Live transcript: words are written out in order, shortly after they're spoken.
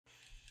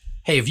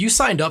Hey, have you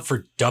signed up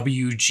for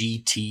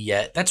WGT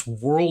yet? That's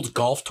World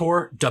Golf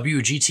Tour,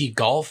 WGT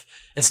Golf.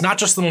 It's not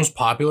just the most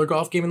popular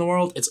golf game in the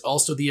world, it's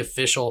also the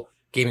official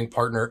gaming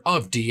partner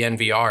of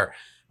DNVR.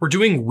 We're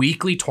doing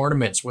weekly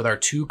tournaments with our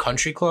two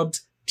country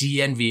clubs,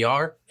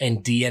 DNVR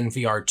and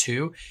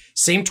DNVR2.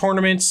 Same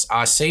tournaments,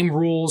 same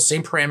rules,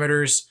 same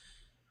parameters.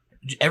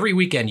 Every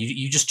weekend,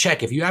 you just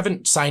check. If you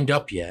haven't signed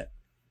up yet,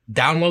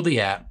 download the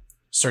app,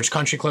 search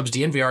country clubs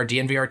DNVR,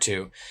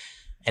 DNVR2.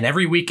 And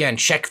every weekend,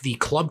 check the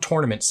club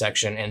tournament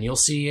section, and you'll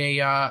see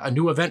a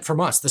new event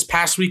from us. This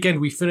past weekend,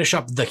 we finish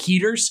up the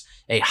Heaters,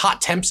 a hot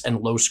temps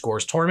and low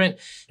scores tournament.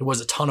 It was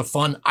a ton of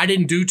fun. I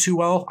didn't do too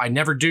well. I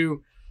never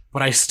do,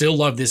 but I still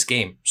love this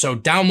game. So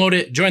download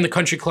it, join the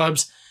country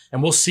clubs,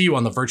 and we'll see you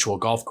on the virtual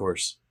golf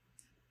course.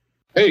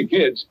 Hey,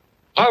 kids,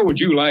 how would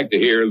you like to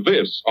hear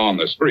this on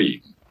the screen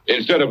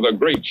instead of the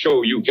great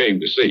show you came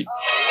to see?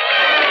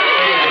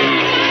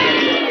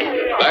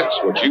 That's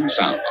what you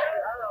sound like.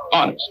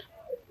 Honest.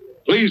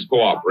 Please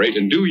cooperate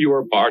and do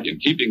your part in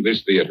keeping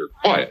this theater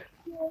quiet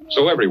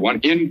so everyone,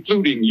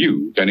 including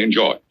you, can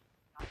enjoy.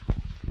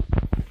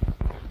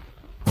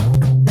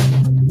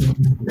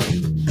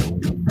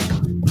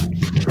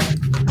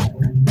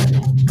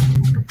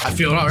 I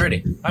feel it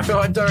already. I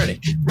feel it already.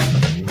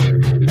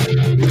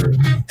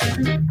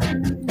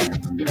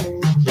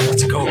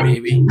 Let's go,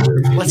 baby.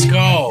 Let's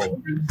go.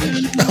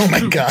 Oh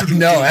my God,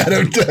 no,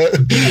 Adam.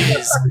 It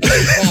is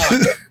 8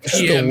 o'clock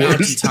p.m.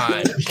 Mountain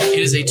Time. It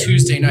is a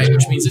Tuesday night,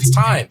 which means it's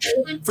time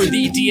for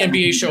the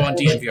DNBA show on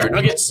DNVR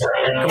Nuggets.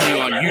 Coming to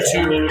you on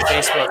YouTube,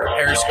 Facebook, or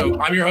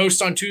Periscope. I'm your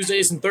host on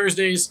Tuesdays and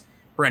Thursdays,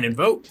 Brendan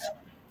Vogt.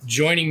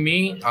 Joining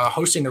me,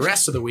 hosting the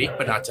rest of the week,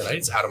 but not tonight,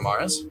 it's Adam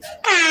Maras.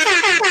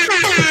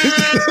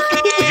 I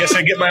guess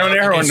I get my own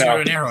air horn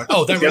now.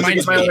 Oh, that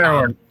reminds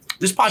me.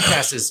 This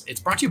podcast it's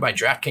brought to you by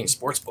DraftKings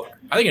Sportsbook.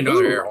 I think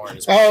another air horn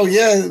is. Oh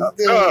yeah.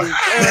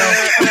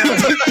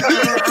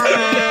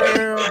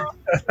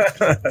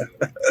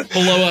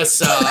 Below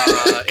us,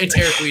 it's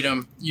Eric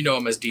Weedham. You know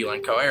him as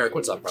D-Lenko. Eric,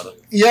 what's up, brother?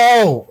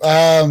 Yo,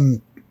 do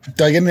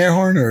I get an air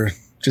horn or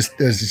just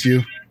is it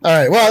you? All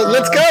right. Well,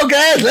 let's go,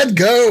 guys. Let's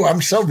go.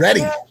 I'm so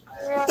ready.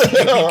 We've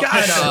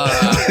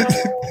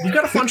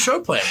got a fun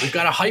show planned. We've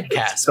got a hype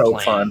cast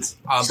planned.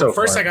 But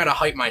first, I got to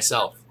hype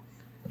myself.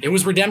 It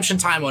was redemption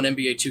time on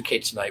NBA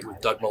 2K tonight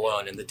with Doug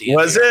Malone and the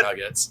DNVR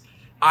Nuggets.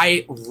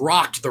 I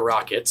rocked the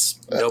Rockets.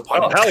 No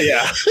pun intended. Hell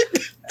yeah.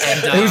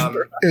 And,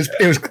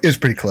 it was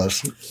pretty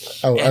close.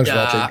 I was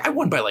watching. I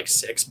won by like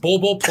 6.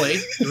 Bol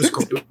played. It was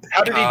great.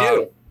 How did he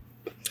do?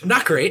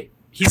 Not great.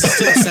 He's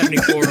still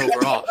 74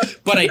 overall.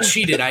 But I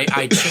cheated.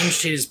 I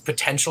changed his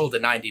potential to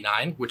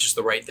 99, which is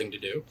the right thing to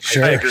do.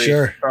 Sure.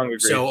 Strong agree.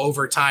 So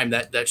over time,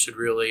 that should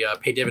really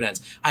pay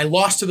dividends. I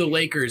lost to the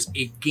Lakers.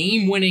 A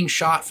game-winning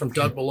shot from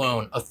Doug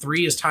Malone. A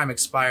 3 as time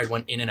expired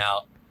went in and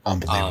out.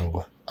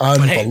 Unbelievable.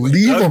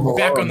 We're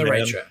back on the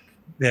right track.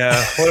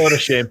 Yeah, what a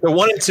shame. But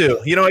 1 and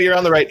 2. You know what? You're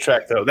on the right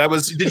track, though.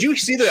 Did you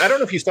see that? I don't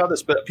know if you saw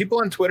this, but people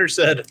on Twitter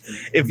said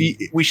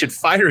we should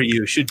fire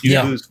you. Should you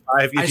lose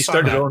 5 if you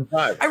started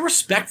 0-5? I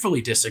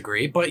respectfully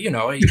disagree, but you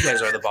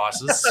guys are the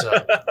bosses.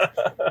 So.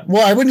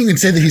 Well, I wouldn't even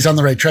say that he's on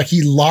the right track.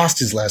 He lost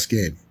his last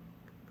game.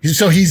 He's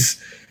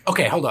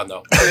okay. Hold on,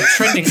 though. I'm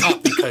trending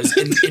up because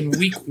in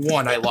week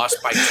 1 I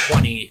lost by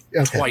 20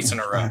 twice in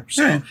a row.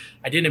 So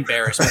I didn't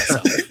embarrass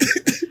myself.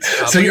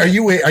 So are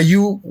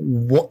you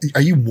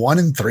 1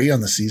 and 3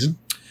 on the season?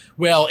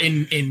 Well,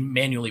 in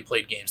manually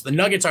played games, the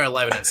Nuggets are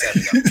 11 and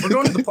 7. We're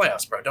going to the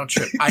playoffs, bro. Don't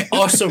trip. I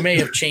also may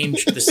have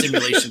changed the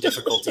simulation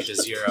difficulty to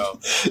 0.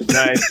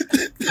 Nice.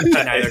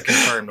 I neither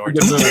confirmed nor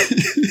denied.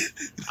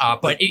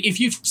 But if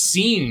you've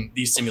seen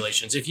these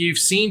simulations, if you've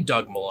seen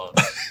Doug Malone,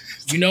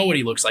 you know what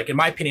he looks like. In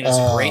my opinion, it's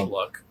a great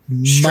look.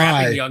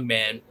 Strapping young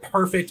man,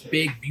 perfect,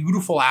 big,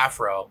 beautiful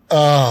afro.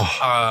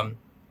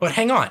 But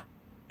hang on.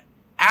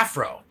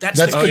 Afro. That's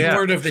the key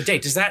word of the day.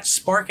 Does that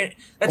spark it?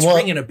 That's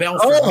ringing a bell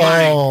for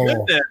my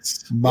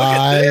goodness.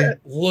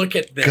 Look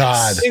at this.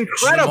 God.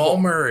 Incredible. Jamal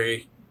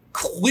Murray,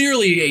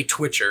 clearly a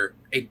Twitcher,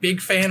 a big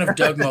fan of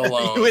Doug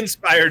Malone. You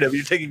inspired him.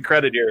 You're taking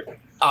credit here.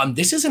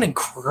 This is an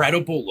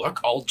incredible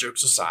look, all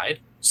jokes aside.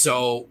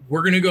 So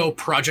we're going to go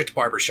Project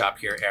Barbershop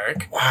here,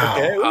 Eric. Wow.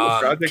 Okay.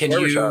 Project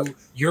Barbershop.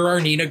 You're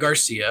our Nina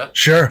Garcia.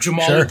 Sure.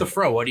 Jamal with the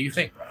fro. What do you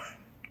think?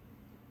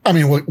 I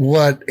mean,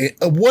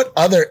 what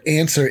other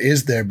answer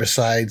is there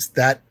besides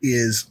that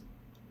is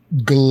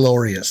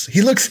glorious?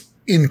 He looks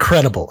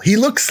incredible. He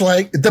looks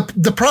like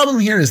the problem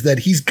here is that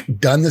he's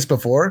done this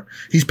before.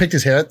 He's picked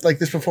his hair like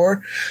this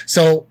before.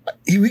 So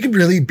he could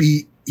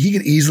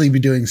easily be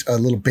doing a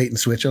little bait and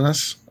switch on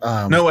us.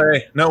 No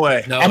way.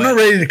 I'm not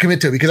ready to commit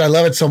to it because I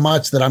love it so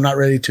much that I'm not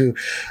ready to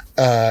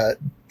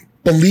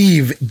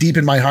believe deep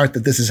in my heart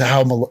that this is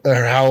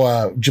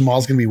how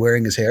Jamal's going to be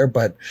wearing his hair.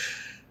 But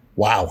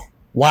wow.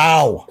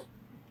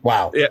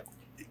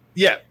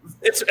 Yeah.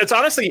 It's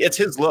honestly, it's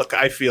his look.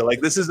 I feel like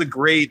this is a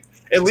great,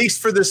 at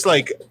least for this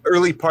like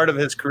early part of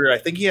his career. I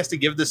think he has to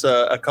give this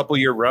a couple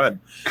year run.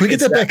 Can we get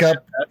that back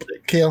up,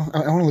 Kale? I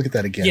want to look at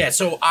that again. Yeah,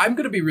 so I'm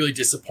going to be really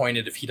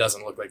disappointed if he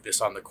doesn't look like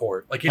this on the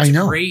court. Like, it's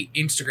a great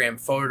Instagram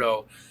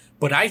photo,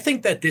 But I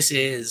think that this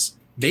is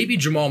maybe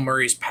Jamal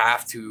Murray's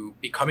path to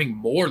becoming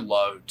more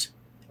loved.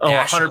 Oh,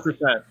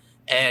 100%.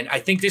 And I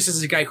think this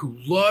is a guy who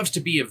loves to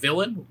be a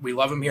villain. We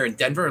love him here in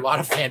Denver. A lot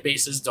of fan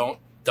bases don't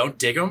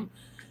dig him.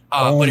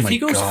 But if he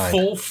goes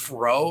full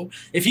fro,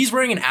 if he's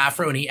wearing an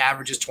afro and he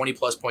averages 20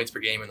 plus points per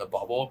game in the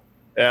bubble,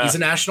 he's a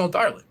national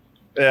darling.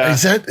 Yeah.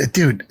 Is that,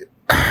 dude?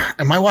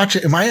 Am I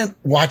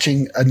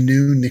watching a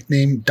new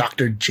nickname,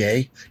 Dr.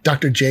 J,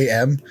 Dr.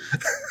 JM?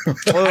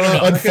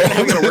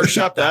 I'm gonna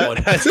workshop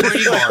that. That's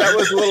pretty hard. That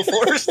was a little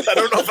forced. I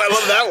don't know if I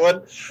love that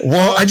one.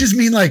 Well, I just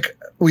mean like,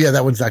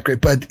 that one's not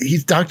great, but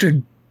he's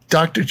Dr.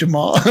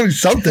 Jamal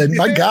something.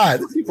 My God,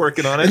 keep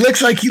working on it. It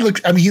looks like he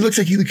looks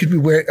like he could be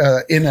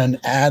in an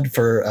ad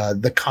for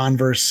the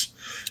Converse.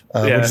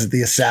 What is it,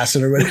 the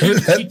assassin or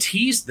whatever? He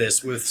teased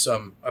this with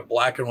a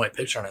black and white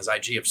picture on his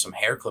IG of some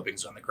hair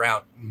clippings on the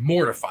ground.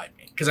 Mortified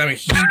me because I'm a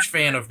huge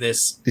fan of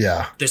this.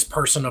 This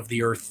person of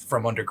the earth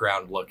from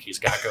underground look he's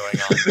got going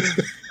on.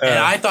 And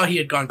I thought he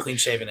had gone clean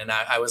shaven, and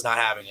I was not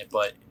having it.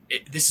 But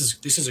this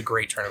is a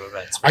great turn of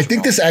events. I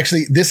think this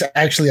actually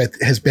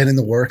has been in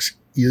the works.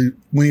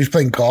 When he was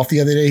playing golf the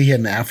other day, he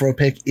had an afro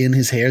pick in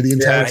his hair the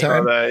entire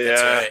time.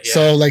 Right,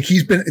 So like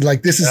he's been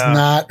like, this is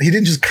not, he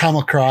didn't just come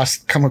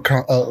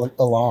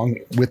along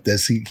with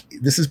this.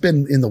 This has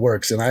been in the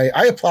works, and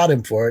I applaud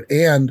him for it,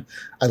 and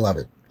I love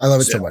it. I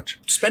love it so much.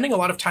 Spending a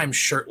lot of time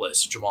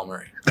shirtless, Jamal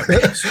Murray.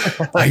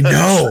 I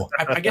know.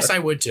 I guess I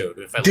would too.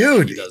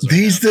 Dude,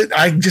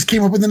 I just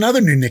came up with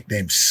another new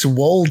nickname,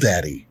 Swole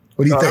Daddy.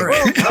 What do you think?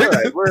 All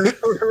right. We're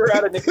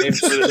out of nicknames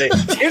for today.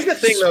 Here's the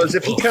thing, though, is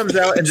if he comes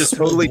out and just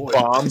totally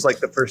bombs like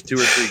the first 2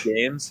 or 3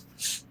 games,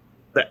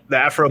 the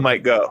afro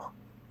might go.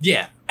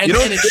 Yeah. And, you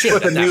don't stick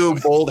with a new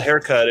bold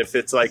haircut if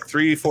it's like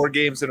 3-4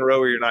 games in a row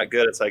where you're not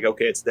good. It's like,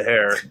 okay, it's the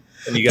hair,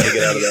 and you got to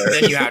get out of there.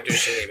 Then you have to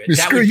shave it.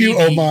 Screw you,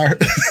 Omar.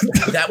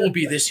 That will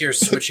be this year's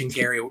switching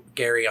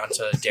Gary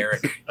onto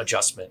Derek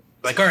adjustment.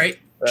 Like, all right,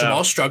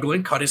 Jamal's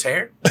struggling, cut his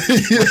hair.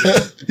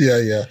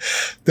 Yeah.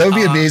 That would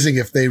be amazing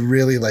if they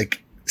really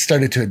like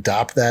started to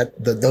adopt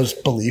those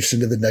beliefs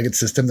into the Nugget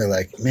system. They're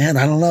like, man,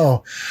 I don't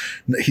know.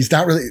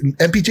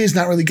 MPJ's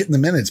not really getting the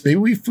minutes.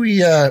 Maybe if we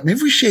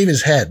shave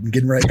his head and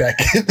get him right back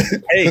in.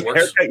 Hey,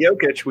 haircut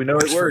Jokic. We know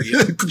it works.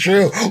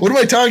 True. What am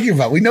I talking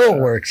about? We know it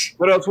works.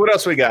 What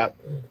else we got?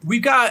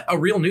 We've got a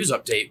real news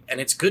update, and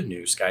it's good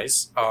news,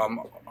 guys.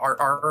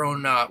 Our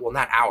own,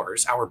 not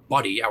ours, our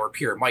buddy, our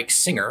peer, Mike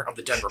Singer of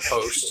the Denver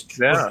Post,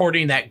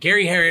 reporting that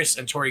Gary Harris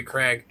and Torrey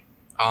Craig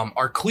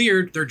are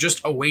cleared. They're just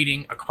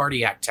awaiting a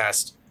cardiac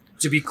test.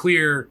 To be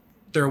clear,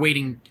 they're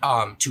waiting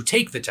to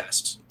take the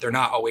test. They're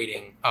not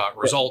awaiting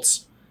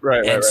results.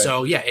 Right.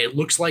 So, it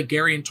looks like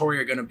Gary and Torrey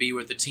are going to be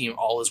with the team.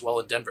 All is well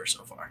in Denver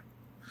so far.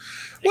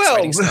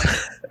 Well, no.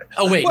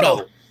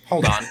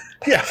 Hold on.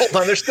 Hold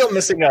on. They're still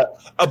missing a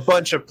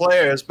bunch of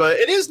players, but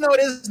it is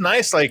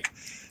nice. Like,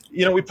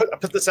 we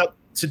put this out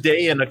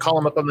today in a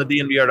column up on the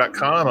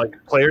DNVR.com, like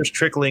players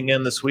trickling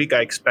in this week.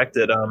 I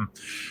expected.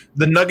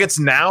 The Nuggets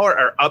now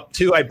are up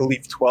to, I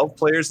believe, 12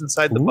 players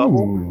inside the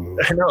bubble.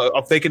 I know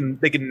if they can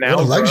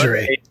now run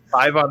a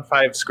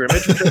 5-on-5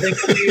 scrimmage, which I think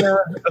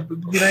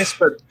would be nice.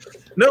 But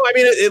no, I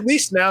mean, at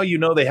least now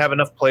they have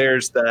enough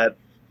players that,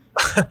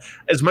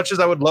 as much as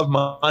I would love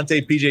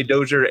Monte, PJ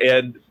Dozier,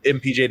 and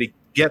MPJ to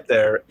get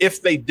there,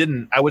 if they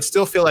didn't, I would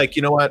still feel like,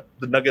 the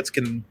Nuggets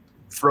can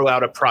throw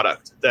out a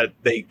product that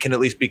they can at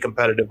least be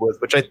competitive with,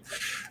 which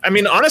I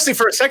mean, honestly,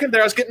 for a second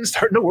there, I was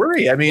starting to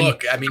worry. I mean,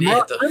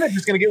 it's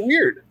just going to get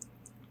weird.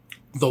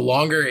 The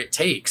longer it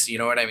takes, you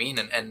know what I mean?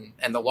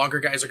 And the longer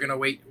guys are going to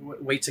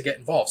wait to get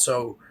involved.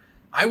 So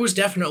I was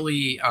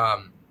definitely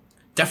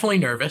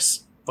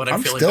nervous, but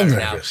I'm feeling still better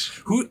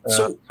nervous. Now.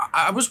 So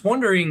I was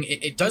wondering,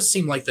 it does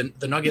seem like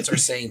the Nuggets are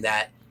saying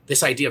that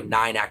this idea of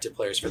 9 active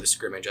players for the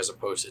scrimmage as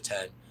opposed to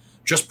 10,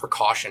 just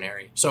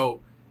precautionary.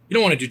 So you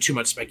don't want to do too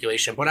much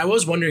speculation, but I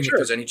was wondering if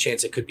there's any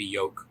chance it could be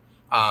Yoke,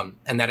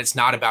 and that it's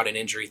not about an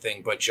injury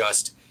thing, but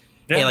just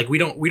hey, like we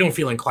don't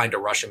feel inclined to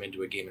rush him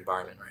into a game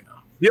environment right now.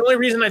 The only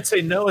reason I'd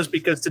say no is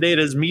because today at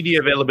his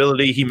media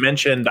availability, he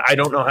mentioned, I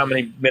don't know how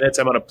many minutes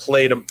I'm going to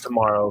play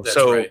tomorrow. That's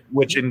so, right.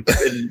 Which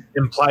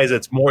implies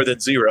it's more than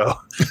 0.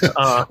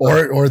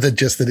 Or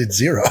that it's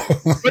 0.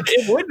 But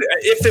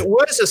if it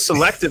was a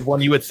selective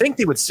one, you would think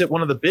they would sit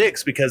one of the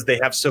bigs because they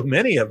have so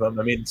many of them.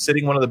 I mean,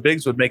 sitting one of the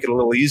bigs would make it a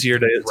little easier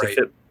to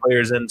fit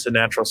players into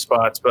natural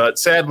spots. But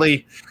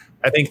sadly,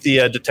 I think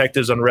the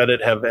detectives on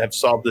Reddit have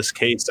solved this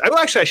case.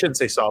 I shouldn't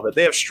say solve it.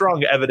 They have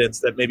strong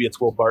evidence that maybe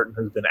it's Will Barton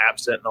who's been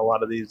absent in a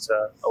lot of these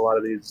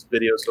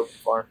videos so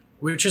far.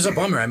 Which is a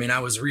bummer. I mean,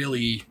 I'm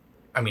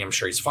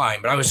sure he's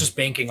fine, but I was just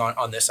banking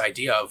on this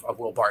idea of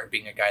Will Barton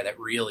being a guy that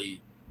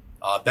really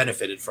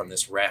benefited from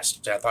this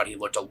rest. I thought he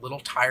looked a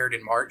little tired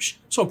in March,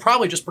 so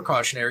probably just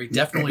precautionary.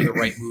 Definitely the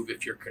right move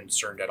if you're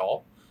concerned at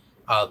all.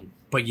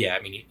 But yeah, I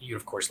mean, you'd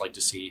of course like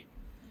to see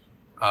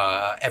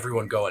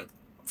everyone going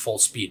full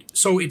speed.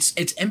 So it's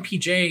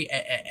MPJ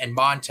and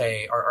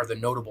Monte are the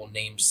notable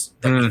names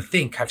that we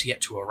think have yet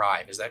to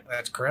arrive.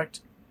 That's correct?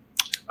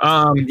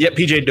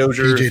 PJ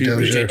Dozier.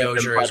 PJ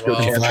Dozier as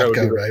well.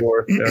 Vlatko, right?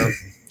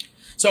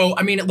 So,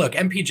 I mean, look,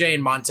 MPJ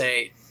and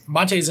Monte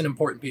is an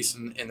important piece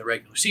in the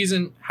regular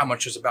season. How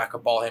much does a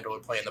backup ball handler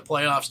play in the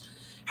playoffs?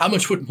 How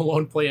much would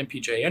Malone play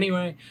MPJ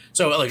anyway?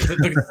 So, like,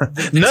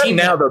 the not team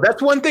now, though.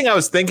 That's one thing I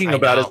was thinking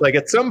about. It's like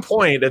at some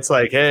point, it's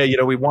like, hey,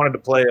 we wanted to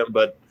play him,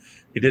 but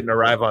he didn't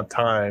arrive on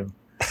time.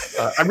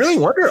 I really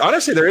wonder.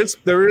 Honestly, there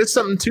is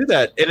something to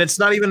that, and it's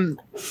not even.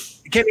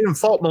 You can't even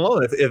fault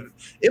Malone if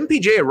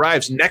MPJ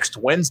arrives next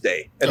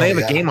Wednesday and they have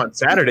a game on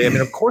Saturday. I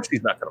mean, of course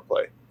he's not going to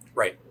play.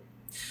 Right.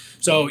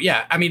 So,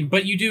 yeah, I mean,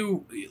 but you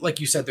do, like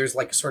you said, there's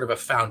like sort of a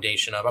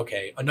foundation of,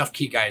 okay, enough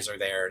key guys are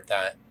there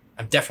that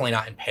I'm definitely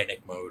not in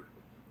panic mode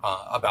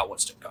about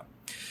what's to come.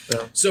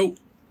 Yeah. So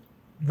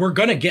we're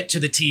going to get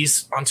to the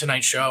tease on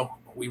tonight's show.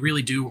 We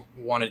really do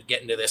want to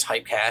get into this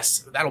hype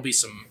cast. That'll be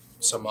some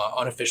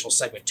unofficial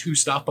segment 2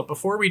 stuff. But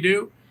before we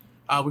do,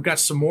 we've got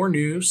some more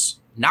news,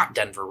 not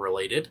Denver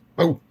related.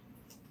 Oh.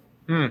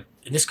 And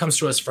this comes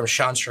to us from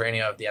Sean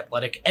Strania of The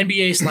Athletic.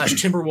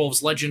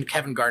 NBA/Timberwolves legend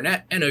Kevin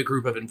Garnett and a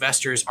group of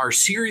investors are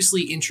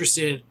seriously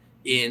interested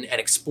in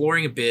and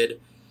exploring a bid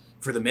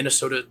for the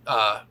Minnesota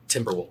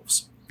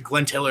Timberwolves.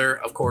 Glenn Taylor,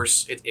 of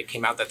course, it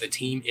came out that the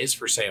team is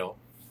for sale.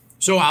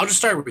 So I'll just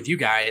start with you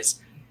guys.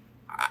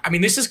 I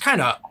mean, this is kind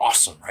of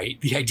awesome,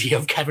 right? The idea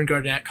of Kevin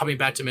Garnett coming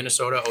back to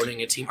Minnesota,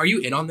 owning a team. Are you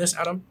in on this,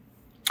 Adam?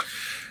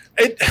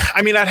 I'd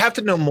have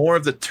to know more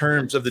of the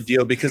terms of the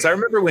deal because I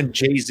remember when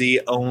Jay-Z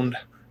owned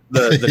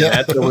the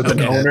Nets with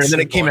an owner, and then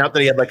it came out that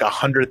he had like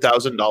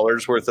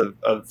 $100,000 worth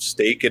of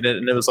stake in it,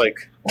 and it was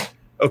like,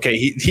 okay,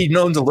 he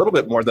owns a little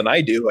bit more than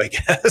I do, I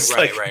guess.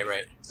 Right.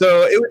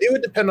 So it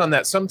would depend on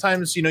that.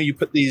 Sometimes you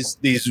put these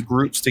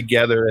groups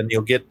together, and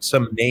you'll get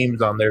some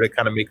names on there to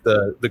kind of make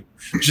the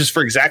just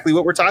for exactly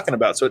what we're talking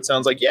about. So it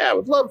sounds like, I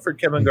would love for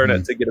Kevin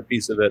Garnett to get a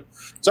piece of it.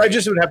 So I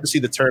just would have to see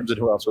the terms and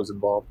who else was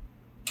involved.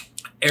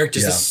 Eric,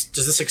 does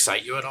this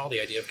excite you at all? The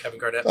idea of Kevin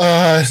Garnett?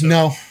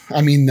 No.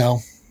 I mean,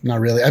 no. Not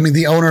really. I mean,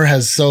 the owner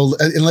has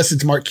unless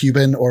it's Mark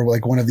Cuban or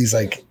like one of these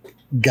like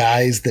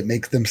guys that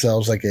make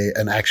themselves like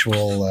an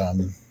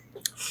actual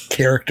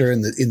character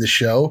in the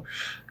show.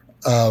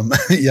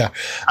 Yeah,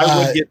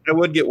 I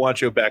would get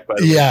Juancho back. By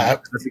the way,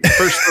 the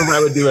first thing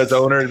I would do as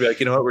owner would be like,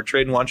 you know what, we're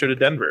trading Juancho to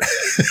Denver.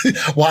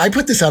 Well, I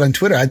put this out on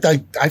Twitter.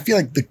 I feel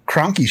like the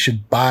Kroenke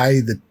should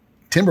buy the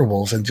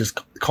Timberwolves and just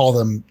call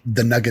them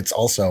the Nuggets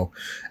also,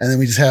 and then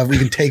we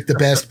can take the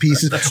best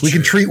pieces. We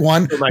can treat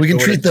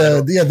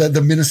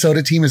the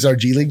Minnesota team as our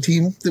G League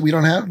team that we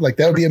don't have. Like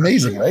that would be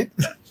amazing, right?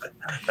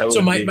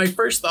 So my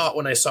first thought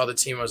when I saw the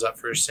team was up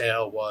for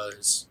sale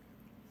was,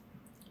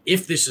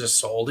 if this is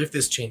sold, if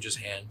this changes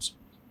hands,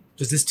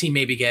 does this team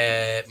maybe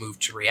get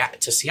moved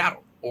to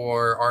Seattle,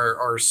 or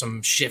are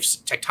some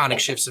tectonic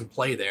shifts in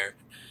play there?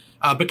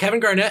 But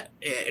Kevin Garnett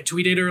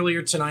tweeted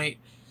earlier tonight,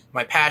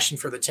 my passion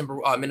for the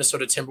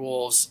Minnesota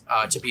Timberwolves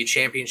to be a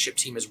championship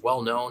team is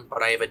well known,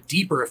 but I have a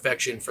deeper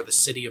affection for the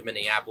city of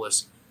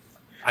Minneapolis.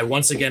 I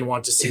once again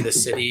want to see the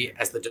city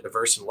as the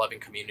diverse and loving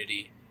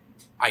community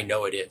I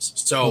know it is.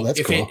 So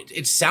if cool.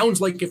 It sounds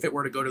like if it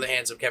were to go to the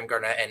hands of Kevin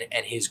Garnett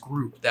and his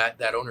group,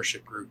 that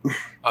ownership group,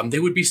 they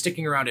would be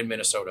sticking around in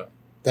Minnesota.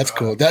 That's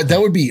cool.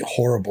 That would be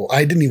horrible.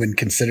 I didn't even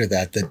consider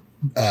that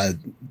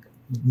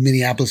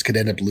Minneapolis could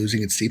end up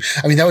losing its team.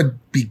 I mean, that would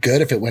be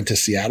good if it went to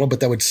Seattle,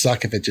 but that would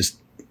suck if it just.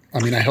 I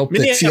mean, I hope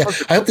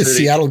that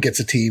Seattle gets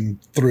a team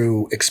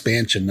through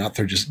expansion, not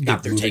through just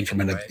moving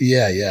from it.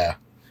 Yeah.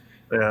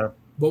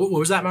 What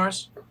was that,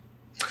 Mars?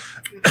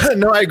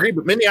 No, I agree.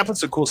 But Minneapolis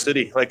is a cool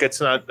city. Like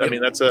it's not. I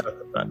mean,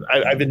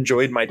 I've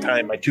enjoyed my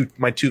time.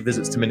 My two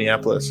visits to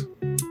Minneapolis.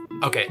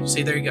 Okay,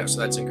 see, there you go. So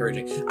that's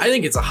encouraging. I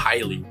think it's a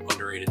highly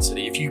underrated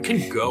city. If you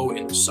can go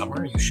in the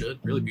summer, you should.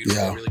 Really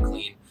beautiful, really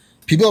clean.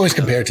 People always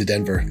compare it to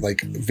Denver,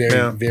 like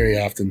very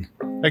often.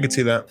 I could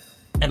see that.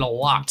 And a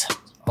lot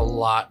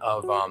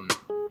of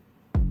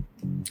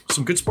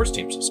some good sports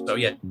teams. So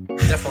yeah,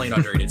 definitely an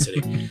underrated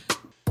city.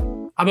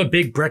 I'm a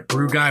big Breck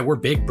Brew guy. We're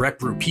big Breck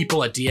Brew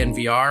people at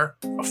DNVR,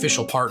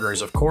 official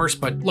partners, of course.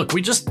 But look,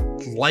 we just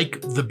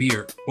like the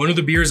beer. One of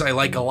the beers I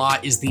like a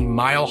lot is the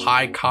Mile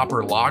High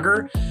Copper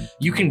Lager.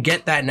 You can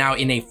get that now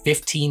in a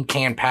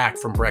 15-can pack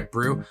from Breck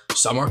Brew.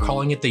 Some are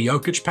calling it the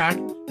Jokic pack.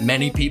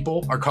 Many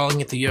people are calling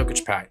it the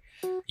Jokic pack.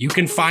 You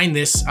can find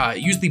this,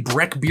 use the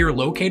Breck Beer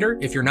Locator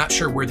if you're not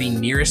sure where the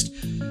nearest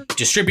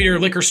distributor,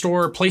 liquor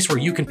store, place where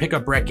you can pick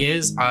up Breck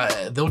is.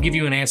 They'll give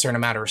you an answer in a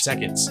matter of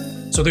seconds.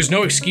 So there's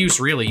no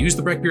excuse, really. Use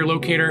the Breck Beer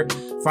Locator,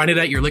 find it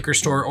at your liquor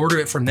store, order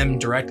it from them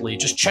directly.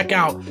 Just check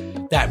out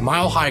that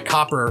Mile High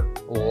Copper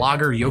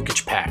Lager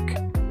Jokic pack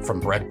from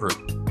Breck Brew.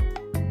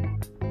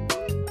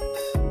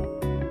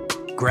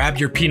 Grab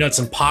your peanuts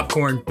and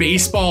popcorn.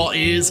 Baseball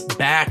is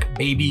back,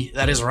 baby.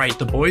 That is right.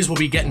 The boys will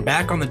be getting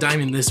back on the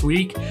diamond this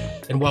week.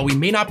 And while we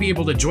may not be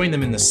able to join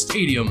them in the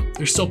stadium,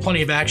 there's still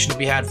plenty of action to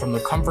be had from the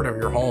comfort of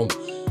your home.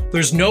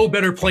 There's no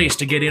better place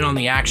to get in on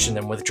the action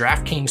than with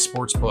DraftKings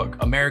Sportsbook,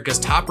 America's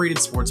top-rated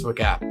sportsbook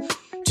app.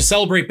 To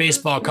celebrate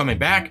baseball coming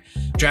back,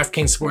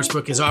 DraftKings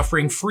Sportsbook is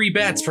offering free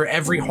bets for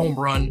every home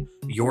run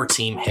your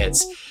team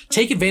hits.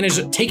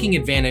 Taking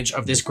advantage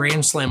of this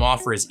Grand Slam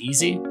offer is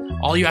easy.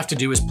 All you have to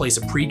do is place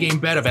a pregame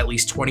bet of at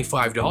least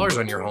 $25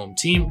 on your home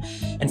team,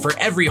 and for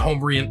every home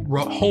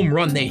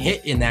run they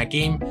hit in that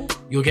game,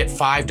 you'll get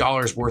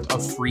 $5 worth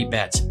of free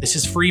bets. This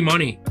is free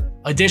money.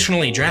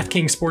 Additionally,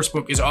 DraftKings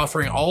Sportsbook is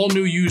offering all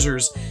new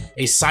users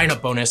a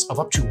sign-up bonus of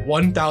up to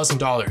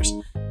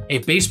 $1,000.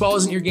 If baseball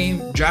isn't your game,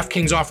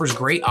 DraftKings offers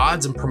great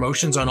odds and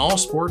promotions on all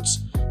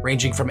sports,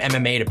 ranging from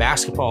MMA to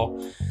basketball.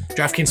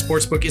 DraftKings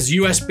Sportsbook is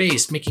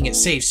US-based, making it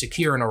safe,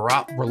 secure, and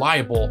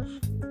reliable.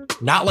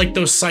 Not like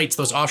those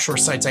offshore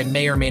sites I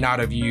may or may not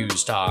have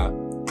used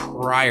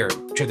prior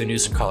to the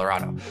news in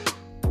Colorado.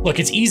 Look,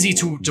 it's easy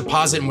to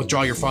deposit and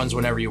withdraw your funds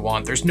whenever you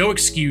want. There's no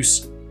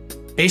excuse.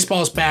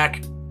 Baseball's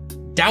back.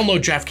 Download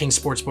DraftKings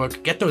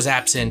Sportsbook, get those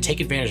apps in, take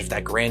advantage of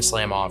that Grand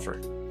Slam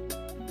offer.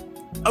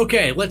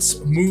 Okay, let's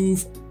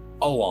move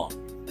along.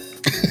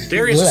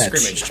 There is a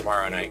scrimmage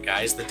tomorrow night,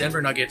 guys. The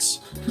Denver Nuggets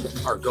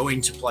are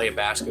going to play a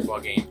basketball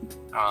game.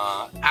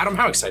 Adam,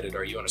 how excited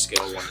are you on a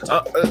scale of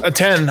 1 to 10? A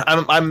 10.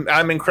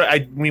 I'm incredible. I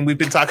mean, we've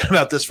been talking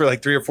about this for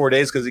like 3 or 4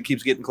 days because it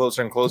keeps getting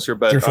closer and closer.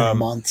 But 3 or 4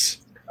 months.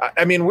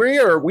 I mean, we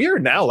are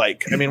now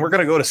like. I mean, we're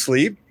gonna go to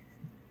sleep.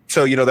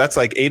 So, that's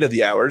like 8 of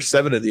the hours,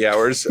 7 of the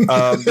hours.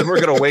 Then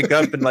we're going to wake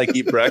up and like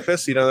eat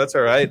breakfast. That's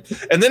all right.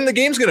 And then the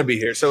game's going to be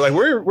here. So like,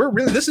 we're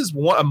really, this is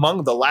one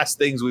among the last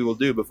things we will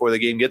do before the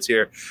game gets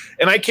here.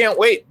 And I can't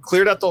wait.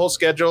 Cleared out the whole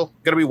schedule.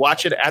 Going to be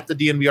watching at the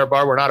DNVR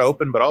bar. We're not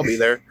open, but I'll be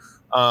there.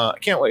 I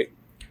can't wait.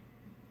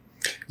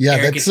 Yeah,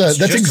 Eric, that's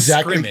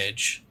exactly.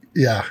 Scrimmage.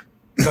 Yeah.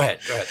 Go ahead.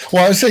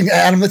 Well, I was saying,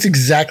 Adam, that's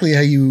exactly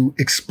how you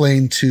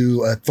explain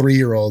to a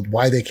 3-year-old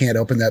why they can't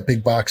open that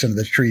big box under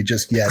the tree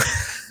just yet.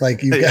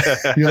 Like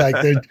you're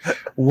like,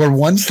 we're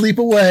one sleep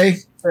away.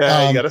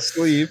 Yeah, you gotta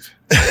sleep.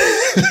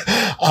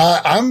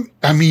 I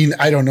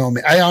don't know.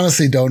 I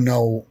honestly don't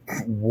know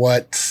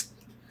what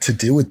to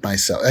do with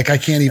myself. Like I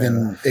can't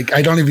even.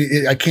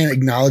 I can't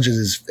acknowledge it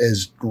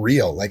as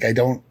real. Like I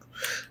don't.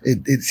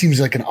 It seems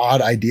like an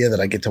odd idea that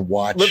I get to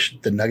watch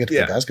the Nuggets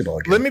play basketball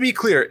again. Let me be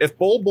clear. If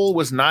Bol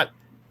was not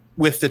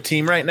with the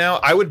team right now,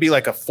 I would be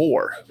like a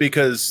 4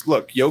 because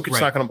look,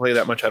 Jokic's not going to play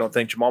that much. I don't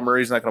think Jamal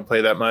Murray's not going to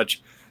play that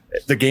much.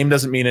 The game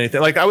doesn't mean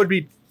anything. Like I would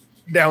be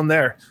down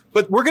there,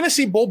 but we're going to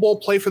see Bol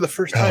play for the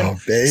first time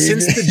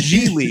since the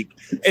G League.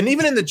 And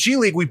even in the G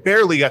League, we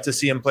barely got to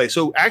see him play.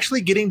 So actually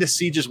getting to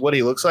see just what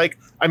he looks like.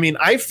 I mean,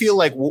 I feel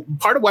like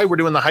part of why we're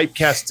doing the hype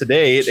cast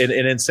today and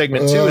in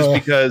segment 2 is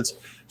because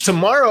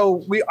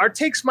tomorrow our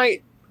takes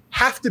might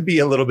have to be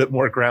a little bit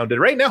more grounded.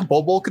 Right now,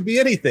 Bol could be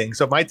anything,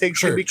 so my takes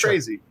could be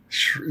crazy.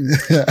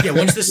 Yeah,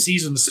 once the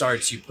season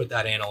starts, you put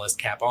that analyst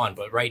cap on.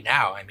 But right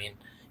now, I mean,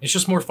 it's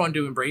just more fun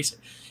to embrace it.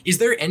 Is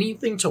there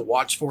anything to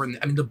watch for?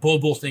 The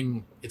Bol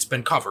thing, it's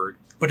been covered.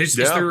 But is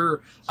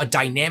there a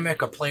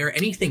dynamic, a player,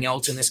 anything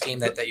else in this game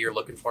that you're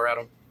looking for,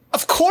 Adam?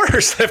 Of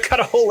course. I've got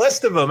a whole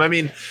list of them. I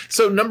mean,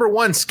 so number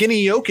 1,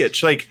 skinny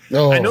Jokic. Like,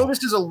 I know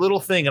this is a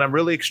little thing, and I'm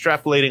really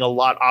extrapolating a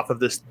lot off of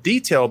this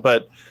detail,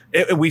 but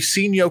we've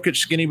seen Jokic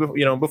skinny,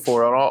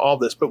 before on all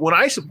this. But when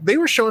they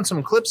were showing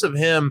some clips of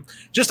him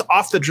just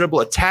off the dribble,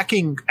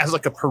 attacking as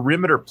like a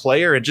perimeter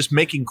player and just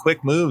making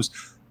quick moves.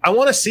 I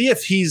want to see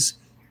if he's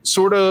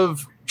sort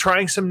of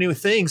trying some new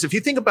things. If you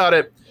think about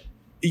it,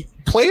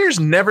 players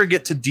never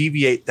get to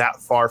deviate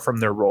that far from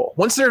their role.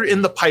 Once they're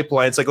in the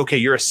pipeline, it's like, okay,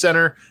 you're a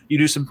center, you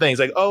do some things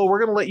like, oh, we're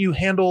going to let you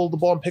handle the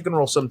ball and pick and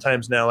roll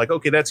sometimes now. Like,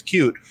 okay, that's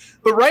cute.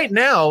 But right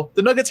now,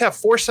 the Nuggets have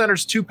 4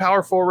 centers, 2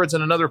 power forwards,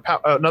 and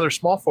another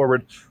small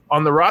forward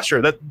on the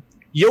roster. That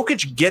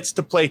Jokic gets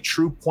to play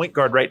true point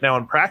guard right now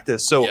in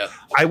practice. So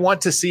I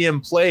want to see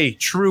him play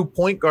true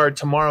point guard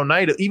tomorrow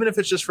night, even if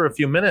it's just for a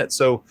few minutes.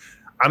 So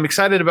I'm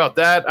excited about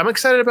that. I'm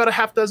excited about a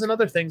half dozen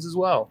other things as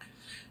well.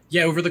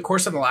 Yeah, over the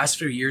course of the last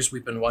few years,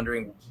 we've been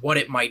wondering what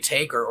it might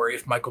take or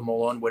if Michael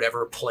Malone would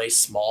ever play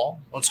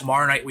small. Well,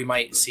 tomorrow night, we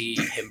might see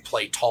him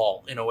play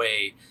tall in a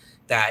way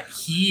that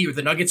he or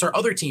the Nuggets or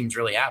other teams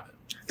really haven't.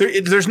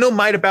 There's no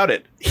might about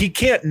it. He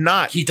can't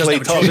not he play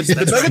tall.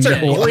 The Nuggets are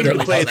going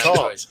to play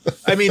tall.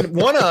 I mean,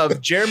 one of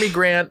Jeremy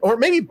Grant, or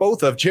maybe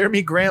both of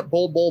Jeremy Grant,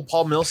 Bol,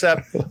 Paul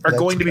Millsap are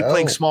going to be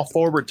playing small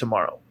forward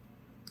tomorrow.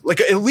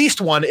 Like at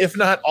least one, if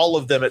not all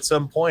of them at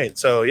some point.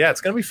 So, yeah,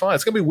 it's going to be fun.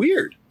 It's going to be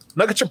weird.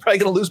 Nuggets are probably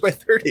going to lose by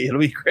 30. It'll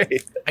be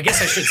great. I guess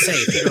I should say,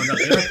 if you don't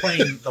know, they're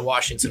playing the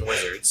Washington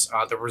Wizards.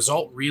 The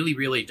result really,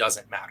 really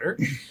doesn't matter.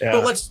 Yeah.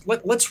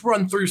 But let's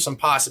run through some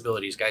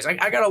possibilities, guys.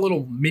 I got a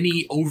little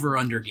mini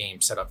over-under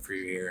game set up for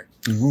you here.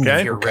 Okay.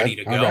 If you're ready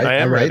to go. Right. I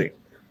am ready.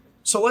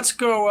 So let's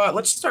go.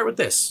 Let's start with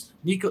this.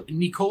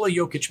 Nikola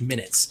Jokic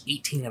minutes,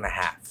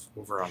 18.5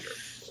 over-under.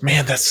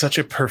 Man, that's such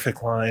a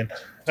perfect line.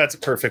 That's a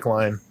perfect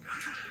line.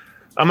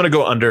 I'm going to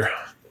go under.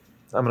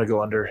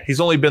 He's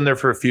only been there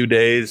for a few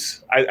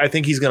days. I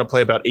think he's going to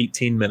play about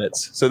 18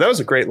 minutes. So that was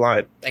a great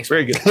line. Thanks.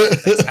 Very good.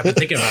 Thanks. I've been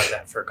thinking about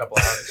that for a couple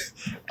of hours.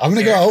 I'm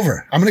going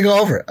to go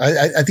over.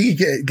 I think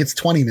he gets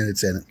 20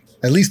 minutes in it,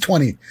 at least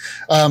 20.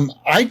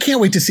 I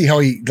can't wait to see how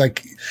he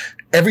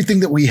everything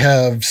that we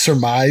have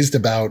surmised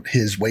about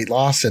his weight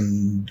loss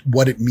and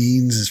what it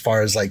means as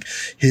far as like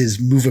his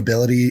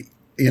movability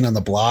in on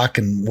the block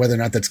and whether or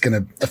not that's going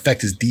to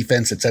affect his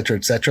defense, et cetera,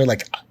 et cetera.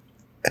 Like,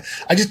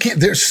 I just can't,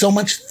 there's so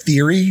much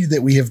theory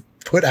that we have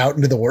put out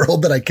into the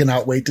world that I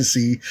cannot wait to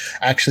see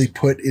actually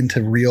put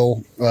into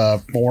real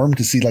form,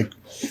 to see like,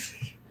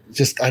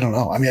 just, I don't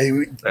know. I mean,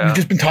 we've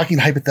just been talking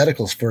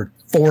hypotheticals for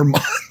 4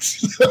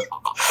 months.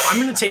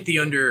 I'm going to take the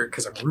under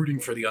because I'm rooting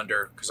for the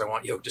under because I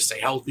want Yoke to stay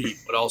healthy,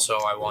 but also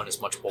I want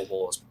as much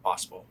Bol as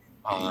possible.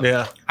 I don't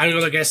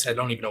know. I guess I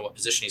don't even know what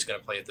position he's going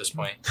to play at this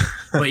point.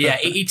 But yeah,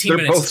 18 They're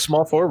minutes. both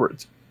small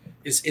forwards.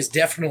 Is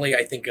definitely,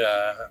 I think,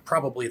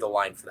 probably the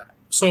line for that.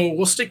 So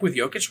we'll stick with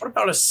Jokic. What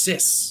about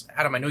assists?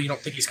 Adam, I know you don't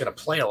think he's going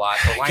to play a lot.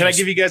 Can I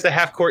give you guys a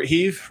half-court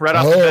heave right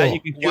off the bat?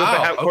 You can give a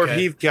half-court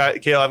heave,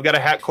 Kale. I've got a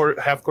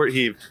half-court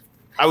heave.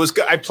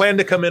 I planned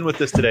to come in with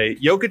this today.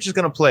 Jokic is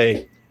going to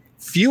play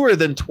fewer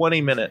than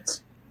 20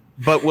 minutes,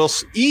 but will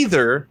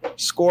either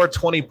score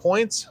 20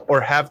 points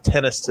or have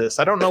 10 assists.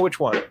 I don't know which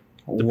one.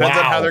 Depends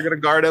on how they're going to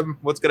guard him,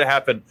 what's going to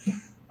happen.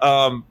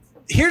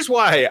 Here's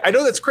why. I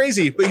know that's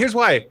crazy, but here's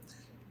why.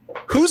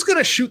 Who's going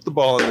to shoot the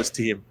ball on this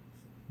team?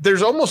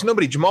 There's almost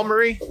nobody. Jamal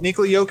Murray,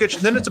 Nikola Jokic,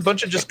 and then it's a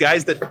bunch of just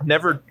guys that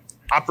never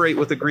operate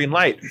with a green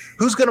light.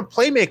 Who's going to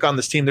play make on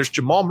this team? There's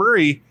Jamal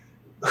Murray.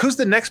 Who's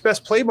the next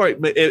best playmaker?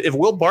 If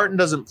Will Barton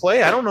doesn't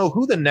play, I don't know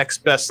who the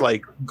next best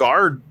like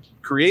guard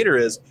creator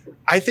is.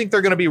 I think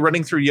they're going to be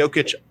running through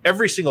Jokic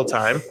every single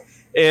time,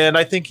 and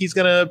I think he's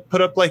going to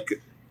put up like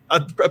a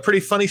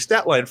pretty funny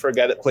stat line for a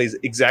guy that plays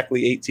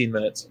exactly 18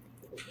 minutes.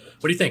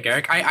 What do you think,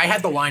 Eric? I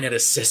had the line at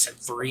assists at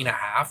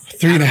 3.5.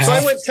 3.5. So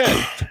I went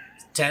 10.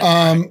 10.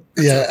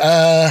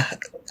 Yeah.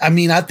 I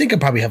mean, I think he'll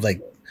probably have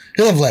like,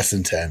 he'll have less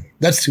than 10.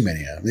 That's too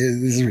many.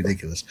 This is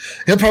ridiculous.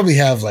 He'll probably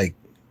have like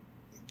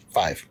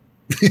 5.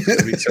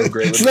 That'd be so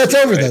great. So that's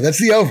over though. That's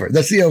the over.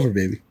 That's the over,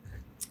 baby.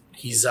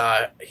 He's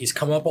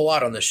come up a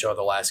lot on this show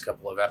the last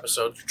couple of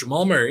episodes.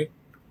 Jamal Murray,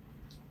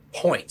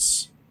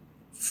 points,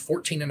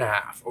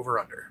 14.5, over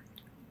under.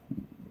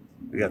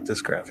 We got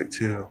this graphic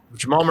too.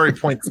 Jamal Murray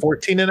point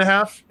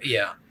 14.5.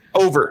 Yeah.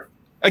 Over.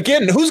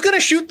 Again, who's going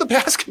to shoot the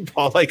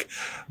basketball? Like,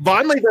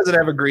 Vonleh doesn't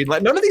have a green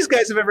light. None of these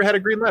guys have ever had a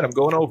green light. I'm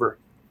going over.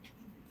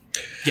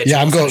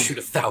 Yeah, I'm going to shoot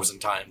 1,000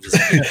 times.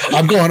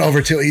 I'm going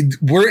over too.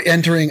 We're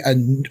entering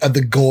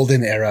the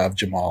golden era of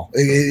Jamal.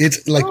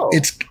 It's like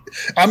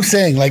I'm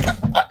saying, like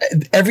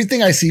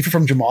everything I see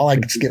from Jamal, I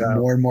just get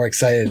more and more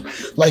excited.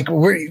 Like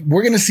we're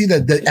going to see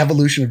the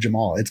evolution of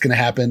Jamal. It's going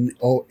to happen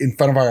in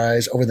front of our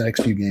eyes over the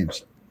next few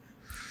games.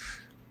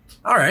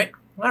 All right.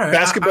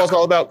 Basketball's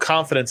all about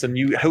confidence,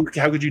 and how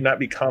could you not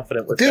be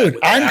confident with dude? That?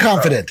 I'm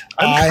confident.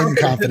 I'm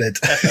confident.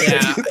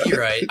 Yeah,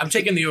 you're right. I'm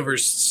taking the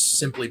overs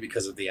simply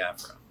because of the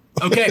afro.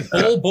 Okay,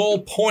 Bol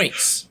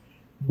points.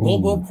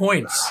 Bol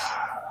points.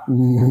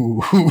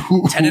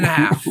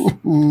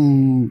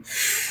 10.5.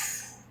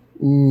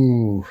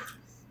 Ooh.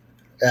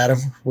 Adam,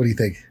 what do you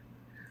think?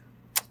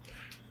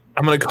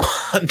 I'm going to go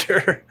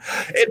under,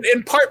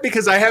 in part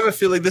because I have a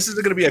feeling this is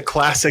going to be a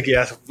classic.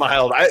 Yes,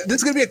 mild. This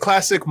is going to be a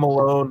classic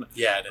Malone.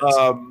 Yeah, it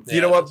is. You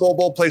know what?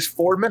 Bol plays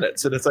 4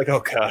 minutes, and it's like, oh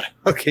god,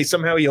 okay.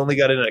 Somehow he only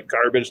got in at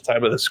garbage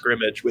time of the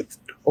scrimmage with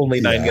only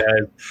 9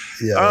 guys.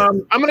 Yeah.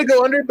 I'm going to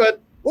go under, but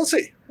we'll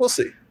see.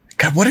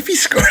 God, what if he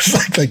scores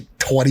like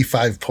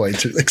 25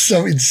 points or like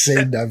some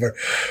insane number?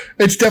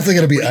 It's definitely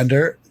going to be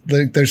under.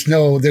 Like, there's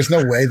no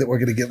way that we're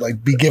going to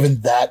be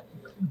given that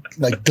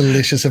like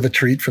delicious of a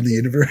treat from the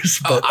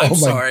universe. But I'm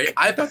sorry.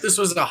 I thought this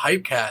was a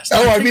hype cast.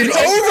 Oh, I mean, over.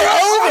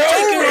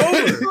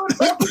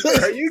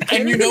 Are you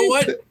kidding And you know me?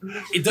 what?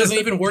 It doesn't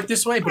even work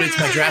this way, but it's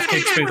my draft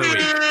picks for the week.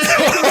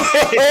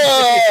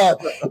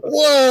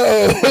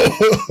 Whoa.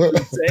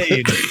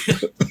 Insane.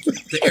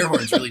 The air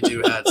horns really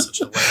do add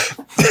such a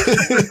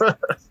layer.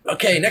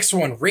 Okay, next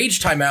one. Rage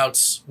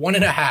timeouts,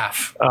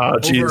 1.5. Oh,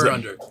 geez. Over or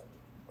under?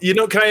 You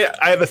know,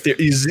 I have a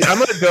theory. I'm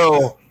going to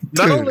go,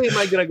 not only am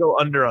I going to go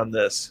under on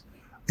this,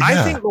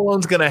 I think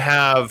Malone's going to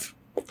have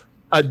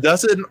a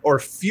dozen or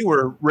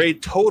fewer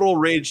total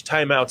rage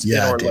timeouts in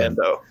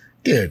Orlando.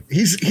 Dude,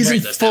 he's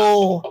in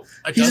full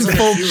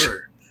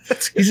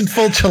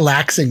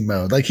chillaxing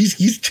mode. Like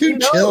he's too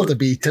chill to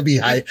be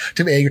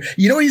angry.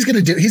 You know what he's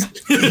gonna do? He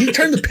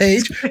turned the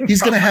page.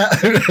 He's gonna have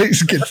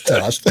he's gets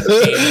tossed.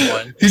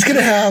 He's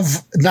gonna have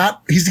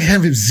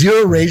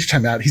 0 rage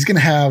timeout. He's gonna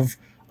have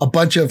a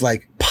bunch of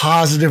like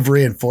positive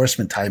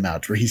reinforcement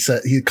timeouts where he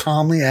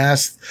calmly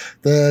asks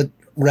the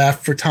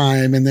ref for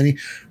time, and then he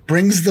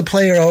brings the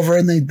player over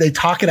and they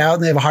talk it out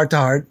and they have a heart to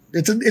heart.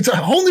 It's a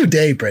whole new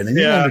day, Brendan.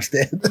 You don't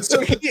understand.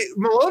 So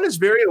Malone is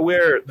very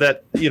aware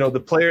that, the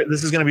player,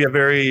 this is going to be a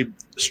very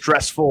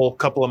stressful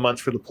couple of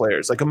months for the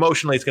players. Like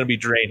emotionally, it's going to be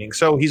draining.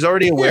 So he's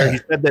already aware. He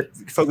said that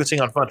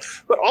focusing on fun,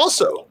 but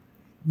also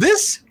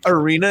this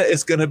arena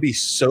is going to be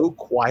so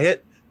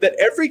quiet that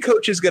every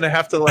coach is going to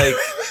have to like.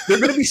 They're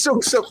going to be so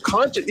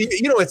subconscious.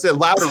 You know, it's a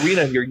loud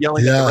arena and you're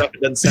yelling at the ref.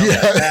 It doesn't sound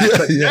that bad,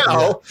 but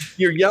now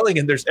you're yelling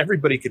and there's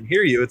everybody can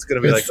hear you. It's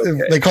going to be like,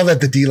 okay. They call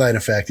that the D-line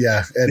effect.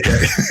 Yeah, and,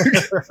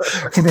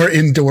 when we're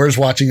indoors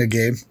watching a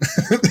game.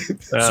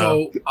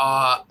 So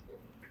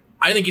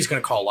I think he's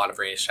going to call a lot of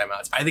race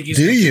timeouts. I think he's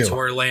going to get to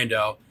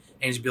Orlando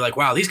and he's going to be like,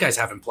 wow, these guys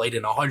haven't played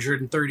in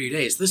 130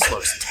 days. This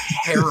looks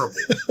terrible.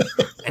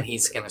 And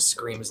he's going to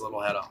scream his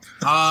little head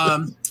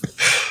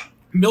off.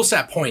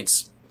 Millsap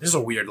points. This is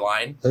a weird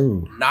line.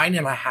 Ooh.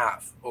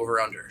 9.5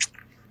 over under.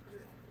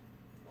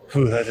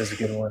 Ooh, that is a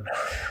good one.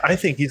 I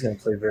think he's going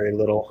to play very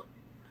little.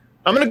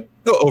 I'm going to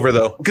go over,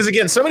 though, because,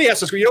 again, somebody has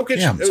to score. Jokic,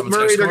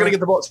 Murray, they're going to get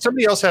the ball.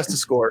 Somebody else has to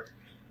score.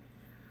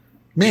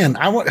 Man,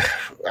 I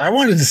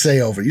wanted to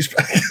say over.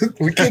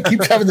 We can't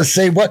keep having the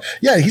same one.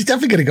 Yeah, he's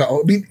definitely going to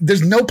go. I mean,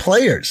 there's no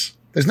players.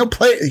 There's no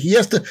play.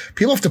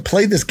 People have to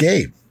play this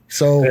game.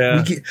 So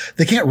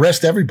they can't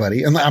rest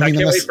everybody. And I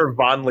can't wait for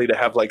Vonleh to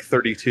have like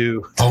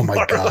 32. Oh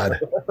my God.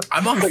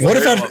 I'm on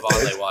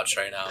Vonleh watch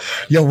right now. Man.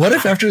 Yo, what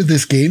if after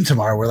this game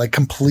tomorrow, we're like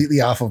completely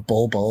off of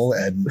Bol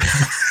and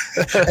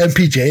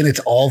MPJ and it's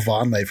all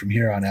Vonleh from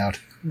here on out?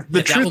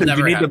 The truth is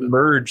you need to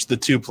merge the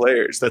two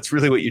players. That's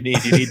really what you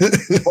need. You need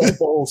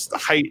Bol's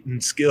height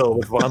and skill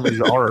with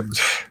Vonleh's arms.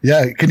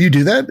 Yeah. Can you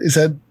do that? Is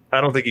that? I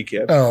don't think you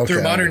can. Oh, okay.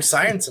 Through modern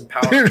science and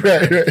power.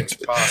 Anything's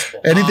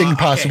possible. Anything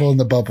possible in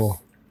the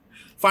bubble.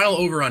 Final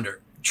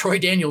over-under. Troy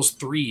Daniels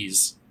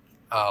threes,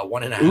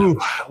 1.5. Ooh,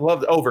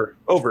 love the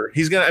over.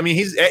 He's gonna. I mean,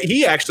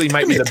 he actually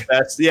might be the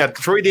best. Yeah,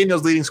 Troy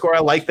Daniels leading scorer. I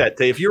like that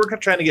take. If you were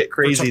trying to get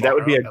crazy, that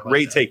would be a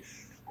great take.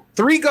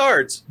 3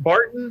 guards: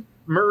 Barton,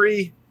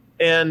 Murray,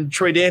 and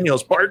Troy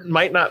Daniels. Barton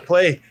might not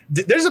play.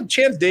 There's a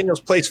chance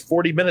Daniels plays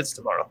 40 minutes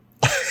tomorrow.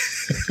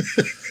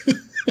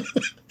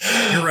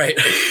 You're right.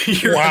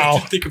 You're right. I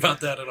didn't think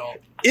about that at all.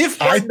 If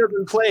Barton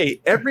doesn't play,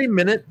 every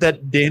minute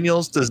that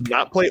Daniels does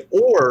not play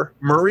or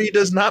Murray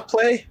does not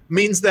play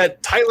means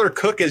that Tyler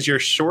Cook is your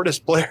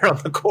shortest player on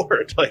the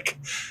court. Like,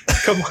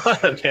 come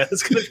on, man.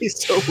 It's going to be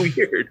so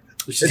weird.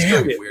 It's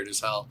going to be weird as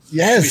hell.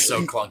 Yes. It's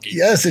going to be so clunky.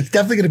 Yes, it's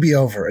definitely going to be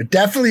over.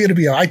 Definitely going to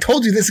be over. I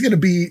told you this is going to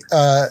be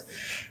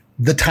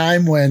the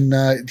time when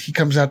he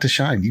comes out to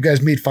shine. You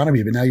guys made fun of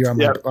me, but now you're on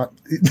my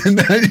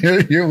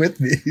you're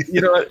with me. You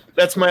know what?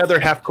 That's my other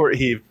half-court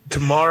heave.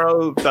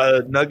 Tomorrow,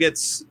 the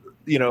Nuggets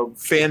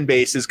fan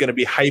base is going to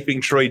be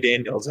hyping Troy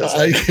Daniels.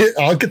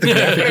 I'll get the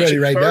graphic ready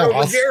right now.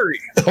 I'm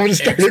going to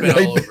start it right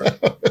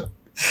now.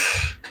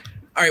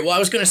 All right. Well, I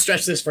was going to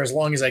stretch this for as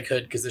long as I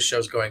could because this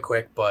show's going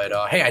quick. But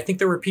hey, I think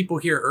there were people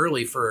here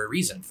early for a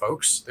reason,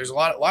 folks. There's a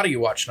lot of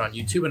you watching on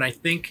YouTube, and I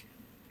think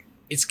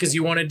it's because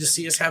you wanted to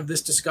see us have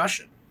this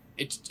discussion.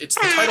 It's the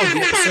title of the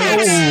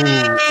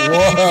episode.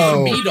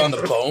 Whoa! Meat on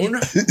the bone.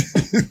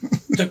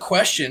 The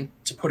question,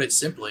 to put it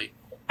simply,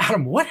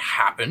 Adam, what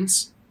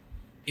happens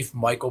if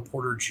Michael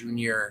Porter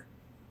Jr.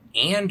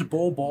 and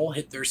Bol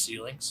hit their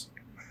ceilings?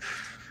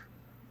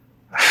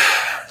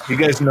 You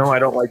guys know I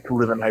don't like to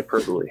live in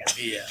hyperbole.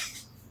 Yeah.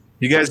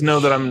 You guys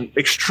know that I'm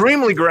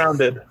extremely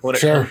grounded when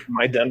it comes to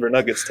my Denver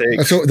Nuggets take.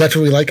 That's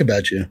what we like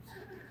about you.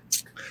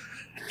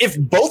 If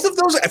both of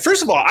those,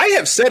 first of all, I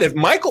have said if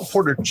Michael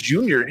Porter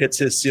Jr. hits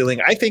his ceiling,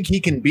 I think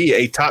he can be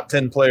a top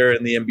 10 player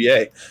in the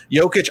NBA.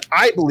 Jokic,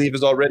 I believe,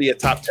 is already a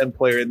top 10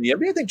 player in the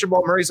NBA. I think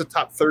Jamal Murray's a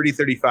top 30,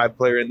 35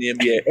 player in the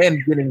NBA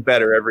and getting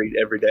better every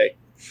day.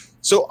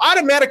 So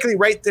automatically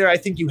right there, I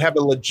think you have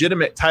a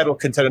legitimate title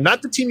contender.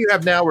 Not the team you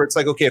have now where it's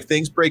like, okay, if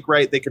things break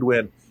right, they could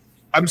win.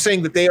 I'm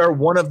saying that they are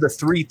one of the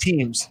 3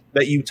 teams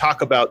that you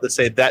talk about that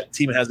say that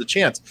team has a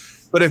chance.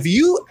 But if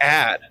you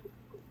add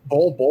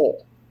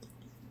Bol,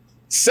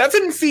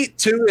 7 feet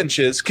 2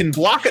 inches, can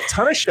block a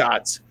ton of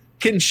shots,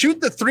 can shoot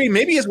the 3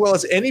 maybe as well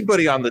as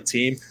anybody on the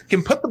team,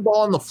 can put the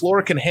ball on the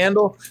floor, can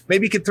handle,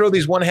 maybe can throw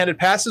these one-handed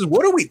passes.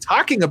 What are we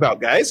talking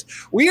about, guys?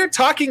 We are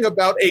talking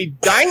about a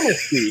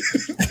dynasty.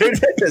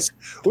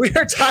 We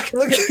are talking,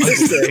 look at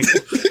this thing.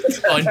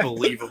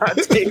 Unbelievable.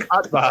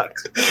 Hot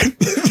box.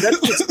 That's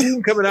the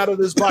team coming out of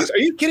this box. Are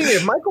you kidding me?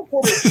 If Michael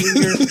Porter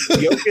Jr.,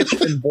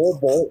 Jokic, and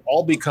Bol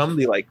all become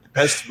the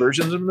best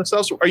versions of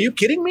themselves, are you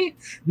kidding me?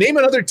 Name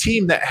another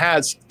team that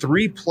has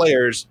 3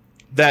 players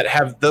that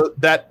have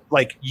that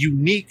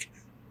unique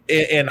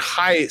and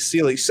high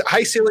ceilings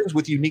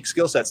with unique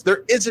skill sets.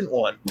 There isn't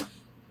one.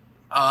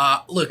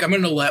 Look, I'm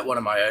going to let one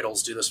of my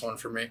idols do this one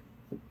for me.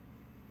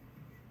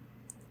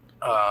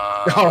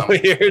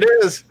 Here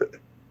it is.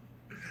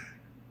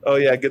 Oh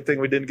yeah, good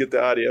thing we didn't get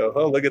the audio.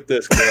 Oh, look at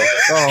this, Gil.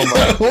 Oh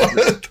my!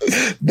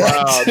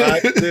 Wow,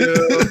 not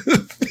 2,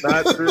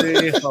 not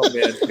 3. Oh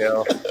man,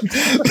 Gil.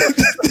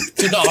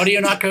 Did the audio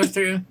not go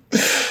through?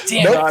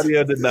 Damn, the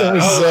audio did not.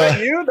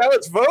 That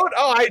was vote.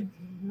 Oh, I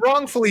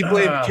wrongfully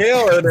blamed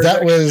Kale.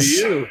 That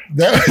was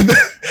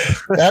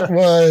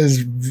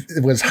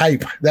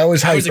hype. That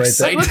was hype. I was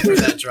excited for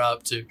that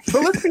drop too.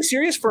 But let's be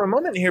serious for a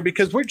moment here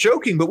because we're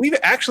joking, but we've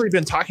actually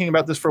been talking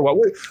about this for a while.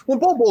 When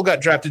Bol got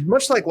drafted,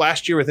 much like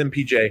last year with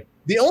MPJ,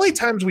 the only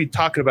times we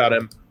talk about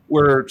him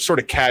were sort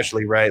of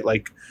casually, right?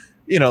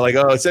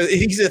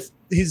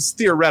 He's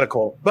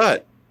theoretical.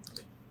 But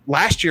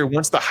last year,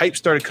 once the hype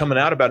started coming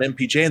out about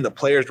MPJ and the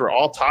players were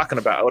all talking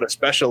about what a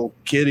special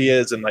kid he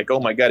is and like, oh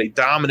my God, he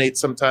dominates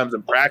sometimes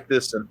in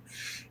practice and,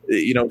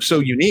 so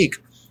unique.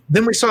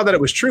 Then we saw that it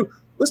was true.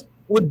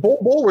 With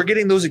Bol, we're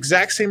getting those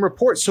exact same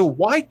reports. So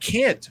why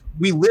can't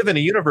we live in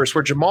a universe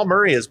where Jamal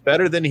Murray is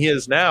better than he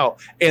is now,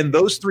 and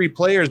those three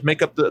players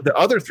make up the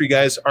other three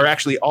guys are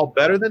actually all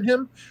better than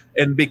him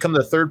and become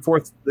the third,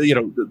 fourth,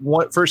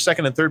 first,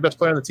 second, and third best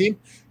player on the team?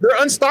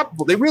 They're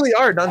unstoppable. They really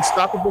are an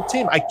unstoppable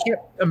team. I can't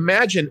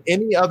imagine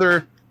any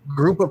other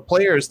group of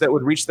players that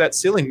would reach that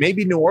ceiling.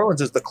 Maybe New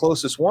Orleans is the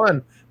closest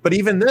one, but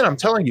even then, I'm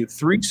telling you,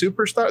 three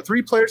players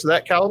of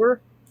that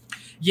caliber.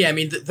 Yeah, I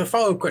mean, the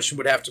follow-up question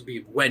would have to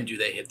be, when do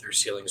they hit their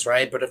ceilings,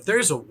 right? But if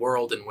there's a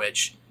world in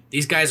which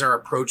these guys are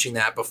approaching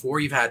that before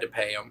you've had to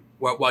pay them,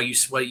 while you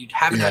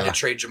haven't had to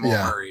trade Jamal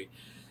Murray,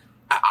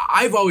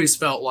 I've always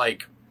felt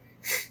like,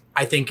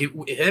 I think if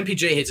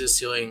MPJ hits his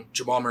ceiling,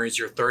 Jamal Murray's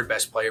your third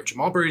best player. If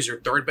Jamal Murray's your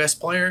third best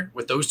player,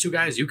 with those two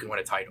guys, you can win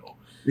a title.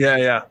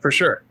 Yeah, for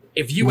sure.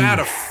 If you add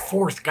a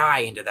fourth guy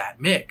into that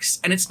mix,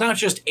 and it's not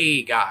just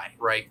a guy,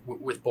 right,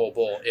 with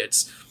Bol,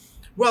 it's...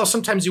 Well,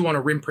 sometimes you want a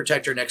rim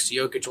protector next to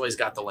Jokic. Well, he's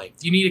got the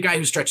length. You need a guy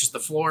who stretches the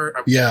floor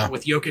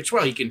with Jokic.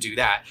 Well, he can do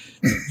that.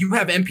 You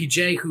have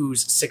MPJ,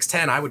 who's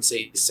 6'10", I would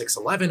say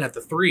 6'11" at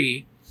the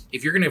 3.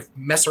 If you're going to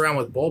mess around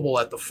with Bol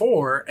at the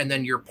 4, and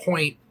then your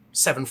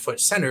 0.7-foot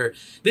center,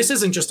 this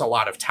isn't just a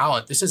lot of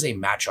talent. This is a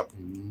matchup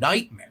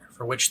nightmare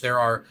for which there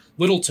are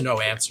little to no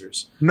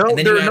answers. No,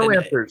 there are no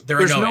answers.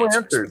 There's no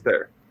answers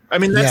there. I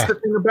mean, that's the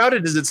thing about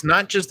it, is it's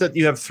not just that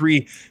you have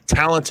three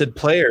talented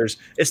players.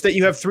 It's that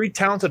you have three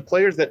talented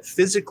players that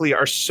physically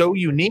are so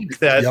unique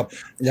that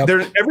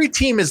every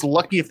team is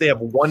lucky if they have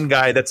one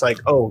guy that's like,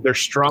 oh, they're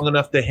strong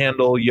enough to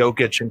handle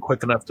Jokic and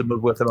quick enough to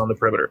move with him on the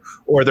perimeter,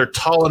 or they're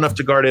tall enough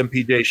to guard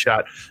MPJ's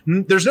shot.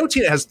 There's no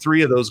team that has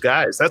three of those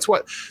guys. That's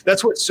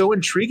what's so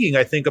intriguing,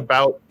 I think,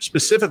 about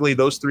specifically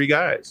those three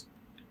guys.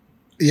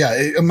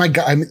 Yeah, my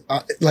God, I mean,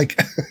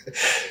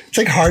 it's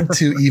like hard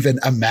to even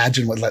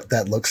imagine what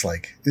that looks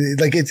like.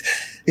 Like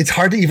it's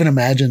hard to even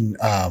imagine,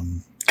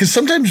 because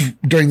sometimes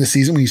during the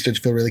season when you start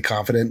to feel really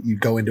confident, you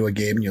go into a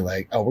game and you're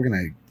like, oh, we're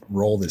gonna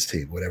roll this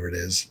team, whatever it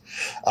is.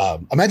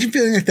 Imagine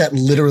feeling like that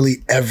literally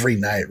every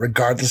night,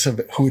 regardless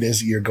of who it is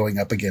that you're going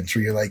up against,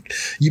 where you're like,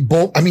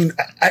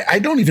 I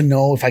don't even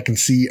know if I can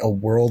see a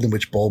world in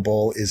which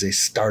Bol is a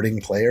starting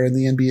player in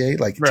the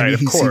NBA. Like,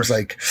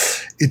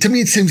 to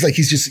me, it seems like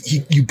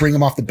you bring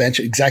him off the bench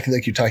exactly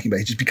like you're talking about.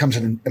 He just becomes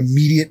an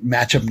immediate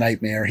matchup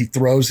nightmare. He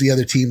throws the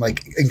other team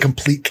like in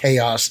complete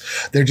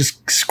chaos. They're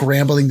just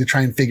scrambling to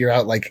try and figure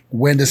out like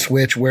when to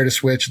switch, where to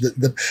switch.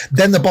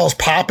 Then the ball's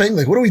popping.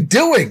 Like, what are we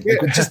doing?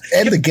 Like, just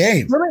end the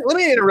game. Let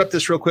me interrupt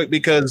this real quick,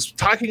 because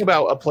talking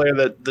about a player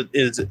that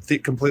is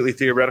completely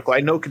theoretical, I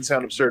know can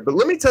sound absurd, but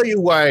let me tell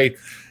you why.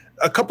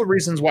 A couple of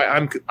reasons why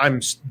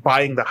I'm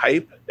buying the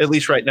hype, at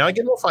least right now.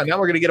 Again, we'll find out.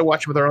 We're going to get to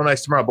watch him with our own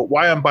eyes tomorrow. But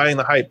why I'm buying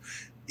the hype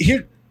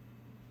here.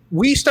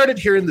 We started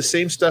hearing the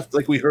same stuff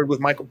like we heard with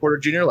Michael Porter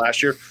Jr.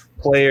 last year.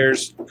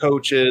 Players,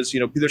 coaches,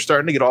 they're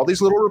starting to get all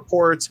these little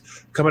reports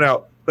coming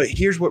out. But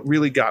here's what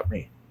really got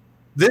me.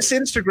 This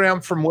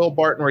Instagram from Will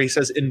Barton, where he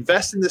says,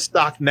 invest in this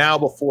stock now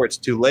before it's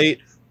too late.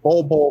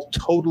 Bol,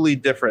 totally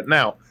different.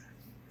 Now,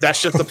 that's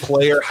just a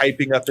player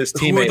hyping up his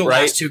teammate, right? Who are the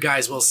last two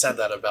guys Will said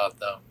that about,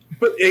 though?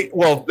 But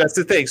that's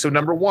the thing. So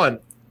number one,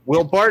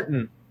 Will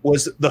Barton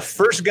was the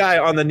first guy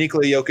on the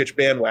Nikola Jokic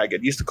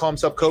bandwagon. He used to call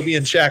himself Kobe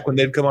and Shaq when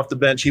they'd come off the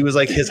bench. He was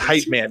like his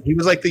hype man. He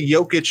was like the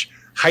Jokic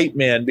hype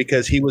man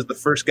because he was the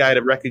first guy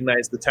to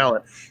recognize the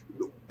talent.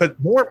 But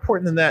more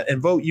important than that,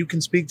 and Vogt, you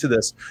can speak to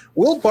this,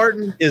 Will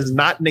Barton is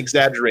not an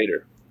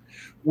exaggerator.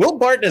 Will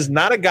Barton is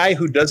not a guy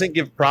who doesn't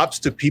give props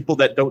to people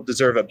that don't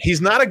deserve him.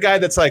 He's not a guy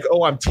that's like,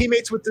 oh, I'm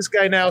teammates with this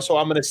guy now, so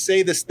I'm going to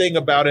say this thing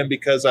about him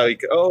because I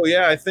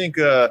think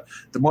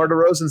DeMar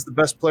DeRozan's the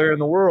best player in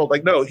the world.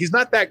 Like, no, he's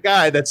not that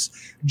guy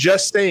that's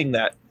just saying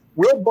that.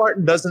 Will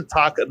Barton doesn't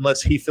talk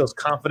unless he feels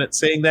confident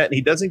saying that, and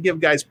he doesn't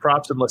give guys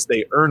props unless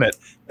they earn it.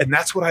 And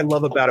that's what I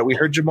love about it. We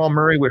heard Jamal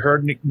Murray. We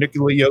heard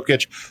Nikola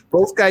Jokic.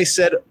 Both guys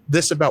said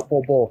this about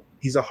Bol.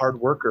 He's a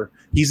hard worker.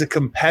 He's a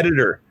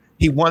competitor.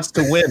 He wants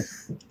to win.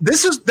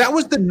 That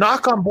was the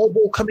knock on Bol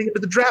coming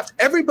into the draft.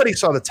 Everybody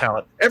saw the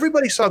talent.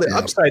 Everybody saw the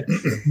upside.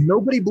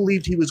 Nobody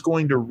believed he was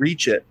going to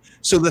reach it.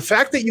 So the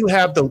fact that you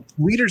have the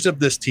leaders of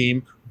this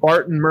team,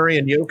 Barton, Murray,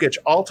 and Jokic,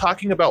 all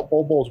talking about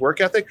Bol's work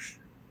ethic,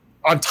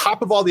 on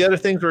top of all the other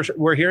things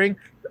we're hearing,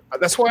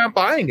 that's why I'm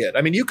buying it.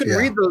 I mean, you can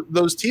read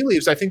those tea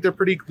leaves. I think they're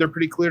pretty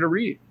clear to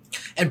read.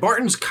 And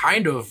Barton's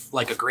kind of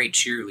like a great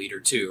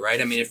cheerleader too,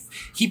 right? I mean, if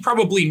he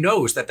probably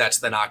knows that that's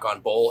the knock on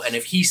Bol, and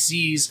if he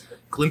sees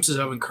glimpses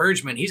of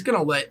encouragement, he's going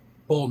to let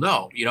Bol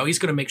know. He's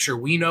going to make sure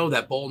we know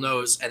that Bol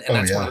knows, and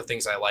that's one of the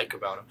things I like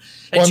about him.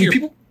 And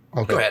people.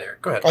 Okay. Go ahead,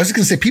 Eric. Go ahead. I was just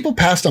going to say, people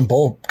passed on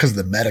Bol because of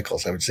the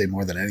medicals. I would say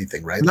more than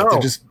anything, right? No. Like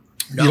they're just.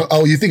 No.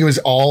 You think it was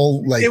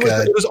all like it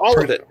was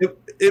all of it.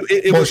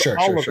 It was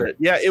all of it.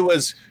 Yeah, it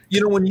was.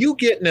 When you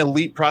get an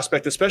elite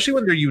prospect, especially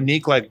when they're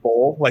unique like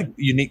Bol, like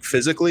unique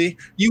physically,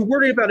 you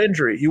worry about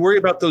injury. You worry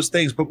about those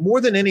things. But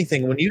more than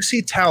anything, when you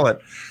see talent,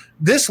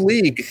 this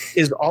league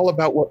is all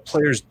about what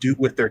players do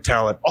with their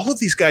talent. All of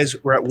these guys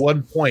were at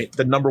one point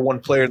the number one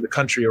player in the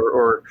country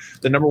or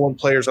the number one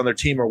players on their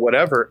team or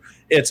whatever.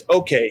 It's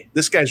okay.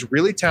 This guy's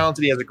really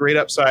talented. He has a great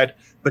upside,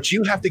 but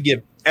you have to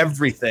give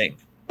everything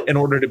in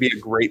order to be a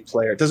great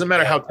player. It doesn't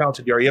matter how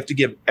talented you are. You have to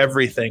give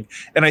everything.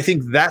 And I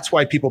think that's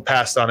why people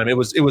passed on him. It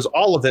was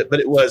all of it,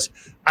 but it was,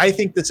 I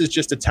think this is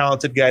just a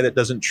talented guy that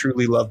doesn't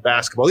truly love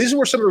basketball. These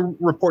were some of the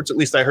reports, at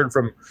least I heard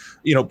from,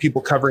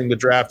 people covering the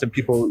draft and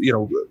people,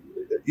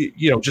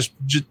 just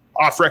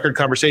off record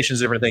conversations,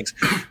 different things.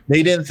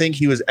 They didn't think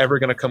he was ever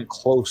going to come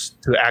close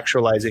to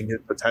actualizing his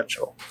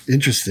potential.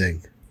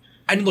 Interesting.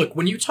 And look,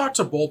 when you talk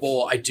to Bol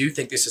Bol, I do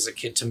think this is a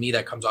kid to me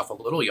that comes off a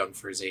little young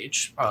for his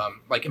age.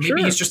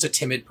 Maybe he's just a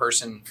timid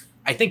person.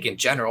 I think in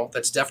general,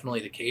 that's definitely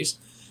the case.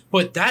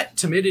 But that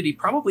timidity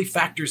probably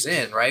factors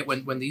in, right?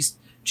 When these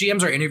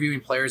GMs are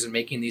interviewing players and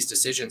making these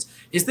decisions,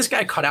 is this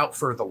guy cut out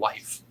for the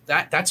life?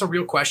 That's a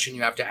real question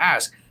you have to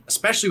ask,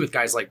 especially with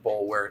guys like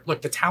Bol, where,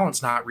 look, the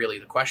talent's not really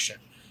the question.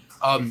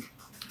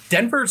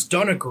 Denver's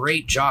done a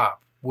great job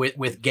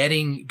with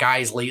getting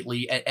guys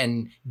lately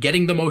and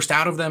getting the most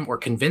out of them or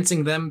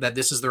convincing them that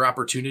this is their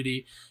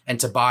opportunity and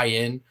to buy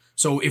in.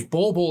 So if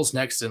Bol Bol's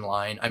next in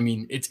line, I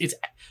mean,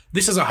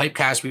 this is a hype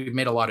cast. We've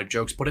made a lot of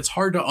jokes, but it's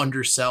hard to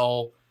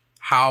undersell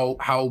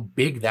how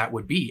big that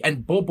would be.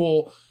 And Bol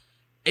Bol,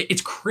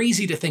 it's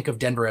crazy to think of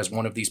Denver as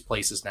one of these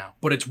places now,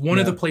 but it's one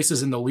of the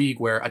places in the league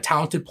where a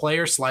talented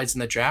player slides in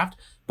the draft,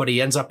 but he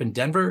ends up in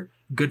Denver.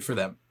 Good for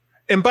them.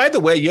 And by the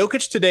way,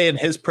 Jokic today in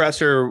his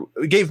presser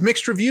gave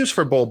mixed reviews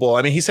for Bol Bol.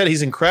 I mean, he said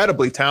he's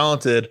incredibly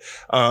talented,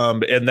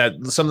 and that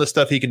some of the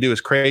stuff he can do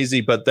is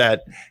crazy, but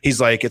that he's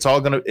like, it's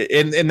all going to,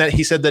 and that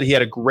he said that he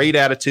had a great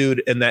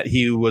attitude and that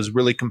he was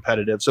really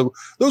competitive. So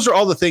those are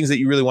all the things that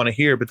you really want to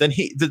hear. But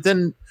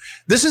then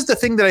this is the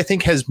thing that I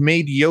think has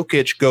made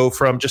Jokic go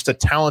from just a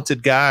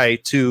talented guy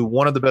to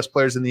one of the best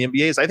players in the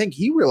NBA is I think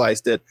he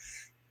realized it.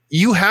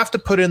 You have to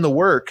put in the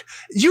work.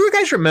 You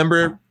guys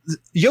remember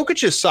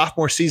Jokic's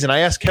sophomore season? I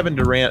asked Kevin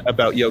Durant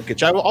about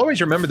Jokic. I will always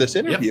remember this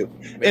interview.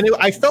 Yep. And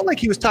I felt like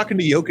he was talking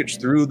to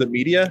Jokic through the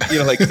media,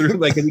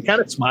 and he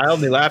kind of smiled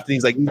and he laughed and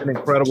he's like, he's an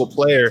incredible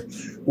player.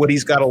 What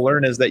he's got to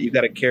learn is that you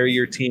got to carry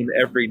your team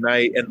every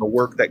night and the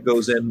work that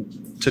goes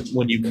in to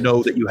when you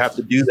know that you have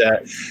to do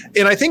that.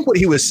 And I think what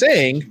he was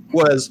saying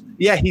was,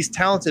 yeah, he's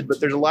talented, but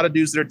there's a lot of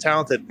dudes that are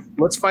talented.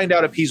 Let's find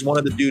out if he's one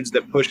of the dudes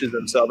that pushes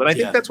himself. And I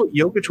think that's what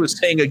Jokic was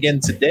saying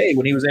again today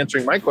when he was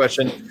answering my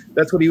question.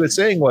 That's what he was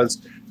saying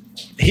was,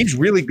 he's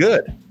really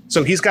good.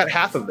 So he's got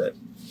half of it.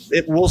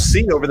 We'll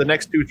see over the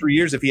next 2-3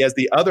 years if he has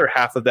the other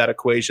half of that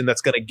equation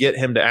that's going to get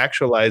him to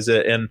actualize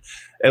it. And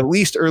at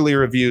least early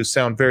reviews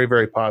sound very,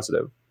 very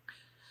positive.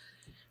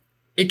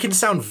 It can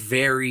sound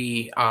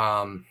very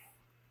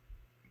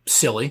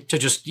silly to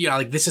just,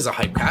 this is a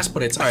hype cast,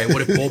 but it's all right.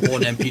 What if Bol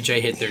Bol and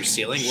MPJ hit their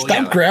ceiling? Well,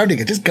 Stop grounding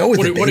it. Just go with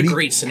it, What a baby.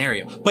 great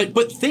scenario.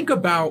 But think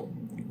about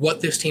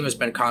what this team has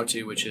been come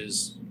to, which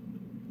is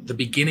the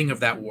beginning of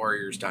that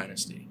Warriors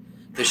dynasty.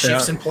 The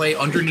shifts in play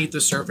underneath the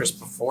surface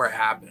before it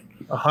happened.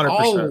 100%.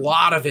 A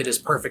lot of it is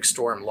perfect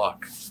storm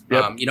luck.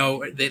 Yep.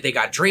 They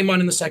got Draymond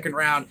in the second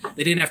round.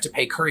 They didn't have to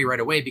pay Curry right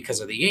away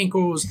because of the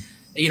ankles.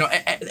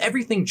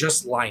 Everything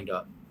just lined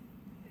up.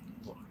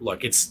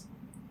 Look, it's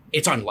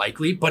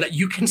unlikely, but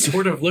you can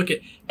sort of look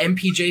at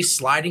MPJ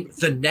sliding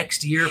the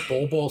next year,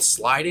 Bol Bol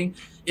sliding.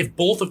 If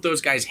both of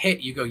those guys hit,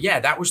 you go, yeah,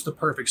 that was the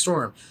perfect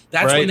storm.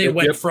 That's when they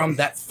went from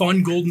that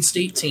fun Golden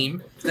State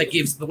team that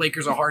gives the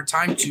Lakers a hard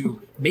time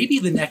to maybe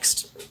the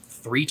next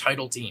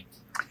 3-title team.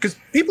 Because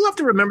people have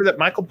to remember that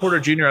Michael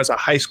Porter Jr. as a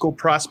high school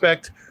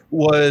prospect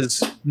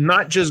was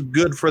not just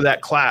good for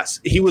that class.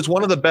 He was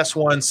one of the best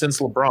ones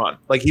since LeBron.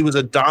 Like, he was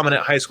a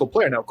dominant high school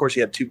player. Now, of course, he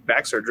had 2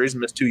 back surgeries and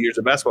missed 2 years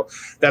of basketball.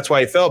 That's why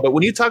he fell. But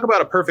when you talk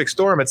about a perfect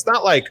storm, it's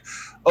not like,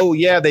 oh,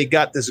 yeah, they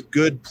got this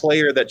good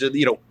player that just,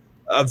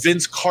 a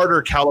Vince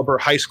Carter caliber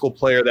high school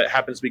player that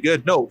happens to be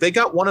good. No, they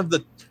got one of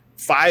the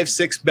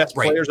 5-6 best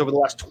players over the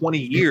last 20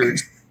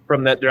 years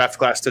from that draft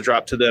class to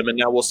drop to them. And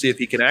now we'll see if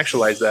he can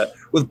actualize that.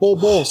 With Bol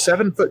Bol,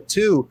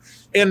 7'2",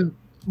 and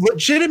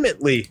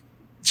legitimately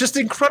just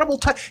incredible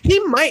touch. He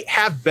might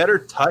have better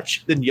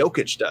touch than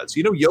Jokic does.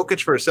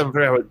 Jokic for a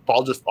 7'4",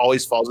 ball just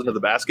always falls into the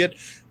basket.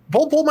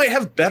 Bol Bol might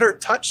have better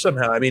touch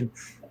somehow. I mean,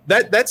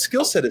 that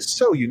skill set is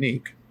so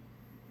unique.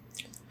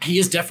 He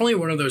is definitely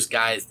one of those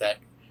guys that,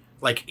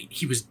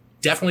 he was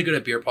definitely good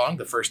at beer pong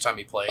the first time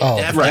he played.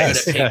 Definitely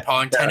good at ping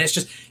pong, tennis.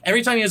 Just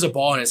every time he has a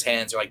ball in his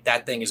hands, you're like,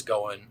 that thing is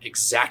going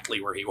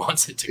exactly where he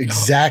wants it to go.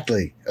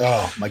 Exactly.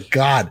 Oh my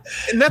God.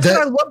 And that's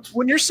what I love.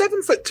 When you're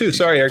 7'2",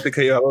 sorry, Eric, to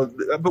cut you off,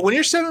 but when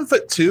you're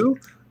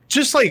 7'2",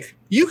 just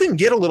you can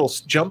get a little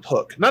jump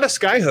hook, not a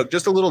sky hook,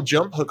 just a little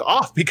jump hook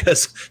off,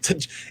 because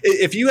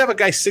if you have a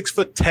guy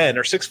 6'10"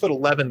 or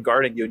 6'11"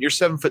 guarding you and you're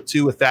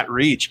 7'2" with that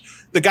reach,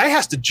 the guy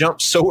has to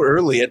jump so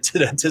early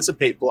to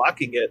anticipate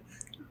blocking it.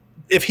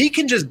 If he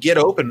can just get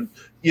open,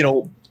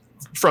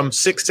 from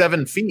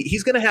 6-7 feet,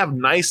 he's going to have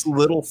nice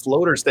little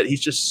floaters that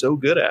he's just so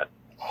good at.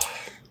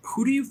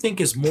 Who do you think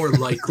is more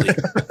likely to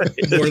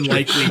hit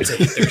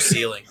their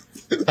ceiling?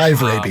 I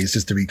have rabies,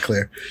 just to be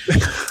clear.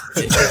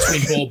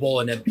 Between Bol Bol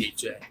and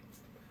MPJ.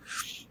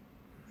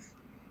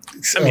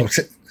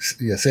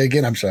 Say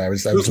again. I'm sorry. I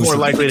was more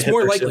likely It's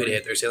more likely to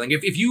hit their ceiling.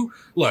 If you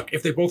look,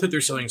 if they both hit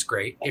their ceilings,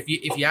 great. If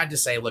you had to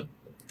say, look,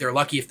 they're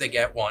lucky if they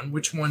get one.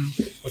 Which one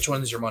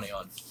is your money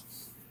on?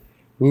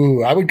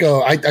 Ooh, I would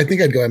go. I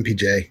think I'd go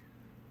MPJ.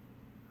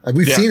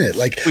 We've seen it.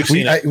 Like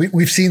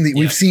we've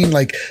seen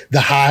like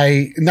the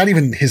high, not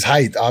even his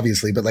height,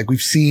 obviously, but like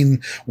we've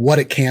seen what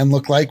it can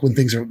look like when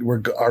things are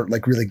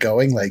like really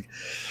going. Like,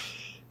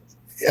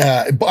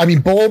 I mean,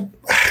 Bol.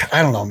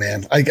 I don't know,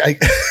 man.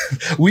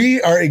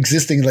 We are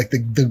existing like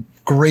the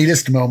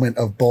greatest moment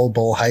of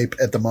Bol hype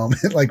at the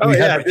moment. Like we've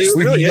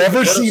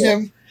never seen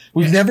him.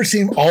 We've never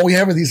seen him. All we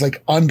have are these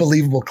like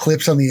unbelievable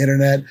clips on the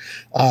internet.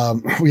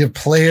 We have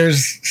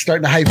players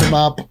starting to hype him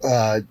up.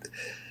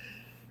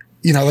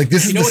 Like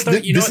this is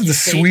the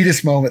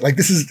sweetest moment. Like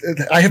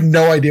I have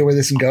no idea where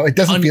this can go. It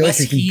doesn't feel like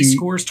it can be. He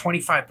scores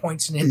 25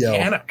 points in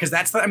Indiana, because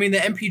that's the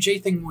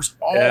MPJ thing was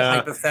all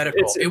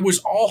hypothetical. It was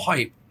all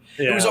hype.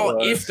 Yeah, it was all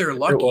if they're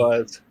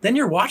lucky. Then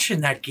you're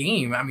watching that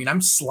game. I mean,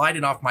 I'm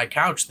sliding off my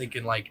couch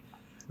thinking like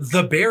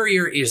the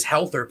barrier is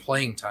health or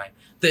playing time.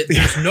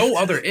 There's no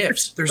other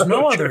ifs. There's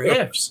no other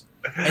ifs.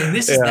 And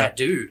this is that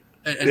dude.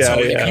 And so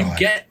if you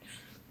get,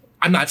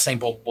 I'm not saying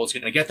Bol Bol's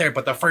going to get there,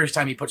 but the first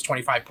time he puts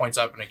 25 points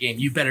up in a game,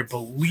 you better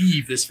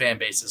believe this fan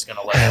base is going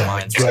to let their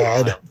minds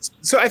God.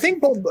 So I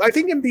think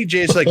MPJ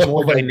is like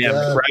more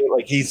dynamic, right?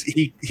 Like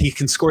he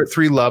can score at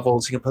 3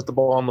 levels. He can put the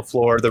ball on the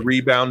floor. The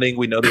rebounding,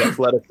 we know the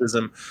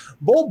athleticism.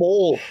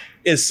 Bol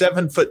is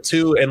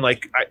 7'2", and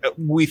like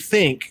we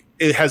think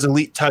it has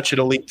elite touch and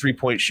elite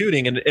 3-point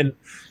shooting, and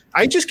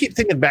I just keep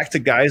thinking back to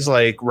guys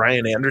like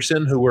Ryan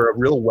Anderson, who were a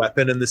real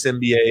weapon in this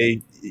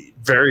NBA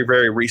very,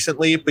 very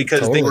recently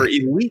because they were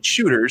elite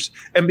shooters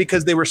and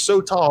because they were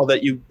so tall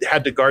that you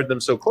had to guard them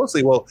so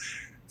closely. Well,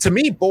 to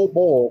me,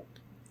 Bol,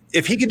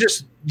 if he can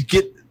just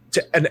get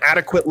to an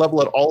adequate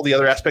level at all the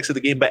other aspects of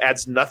the game but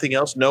adds nothing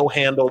else, no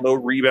handle, no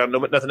rebound,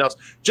 nothing else,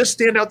 just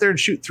stand out there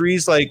and shoot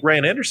threes like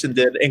Ryan Anderson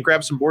did and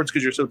grab some boards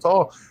because you're so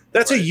tall.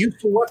 That's a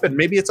useful weapon.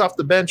 Maybe it's off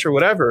the bench or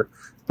whatever,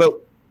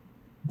 but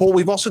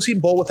we've also seen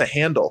Bol with a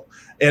handle,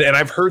 and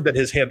I've heard that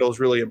his handle is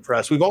really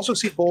impressed. We've also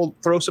seen Bol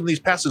throw some of these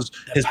passes.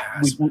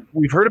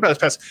 We've heard about his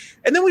pass,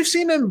 and then we've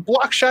seen him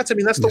block shots. I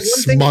mean, that's the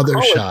one thing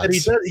that he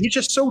does. He's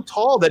just so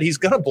tall that he's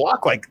going to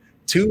block like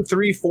 2,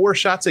 3, 4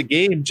 shots a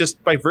game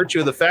just by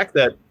virtue of the fact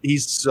that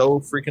he's so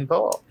freaking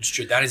tall. It's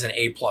true. That is an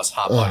A+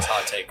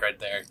 hot take right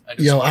there.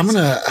 I'm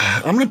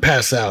gonna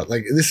pass out.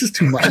 Like this is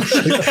too much.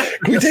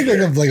 Can we take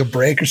like a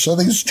break or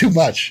something? It's too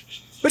much.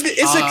 But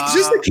it's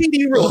just the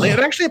KD rule. It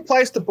actually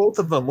applies to both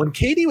of them. When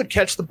KD would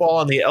catch the ball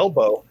on the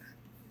elbow,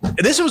 and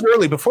this was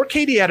early, before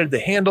KD added the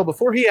handle,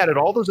 before he added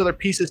all those other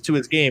pieces to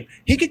his game,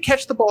 he could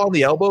catch the ball on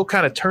the elbow,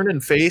 kind of turn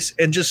and face,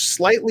 and just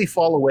slightly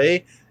fall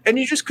away, and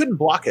you just couldn't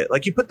block it.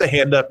 Like you put the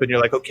hand up, and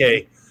you're like,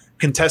 okay,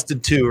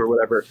 contested 2 or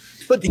whatever.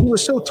 But he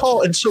was so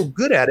tall and so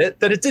good at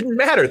it that it didn't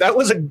matter. That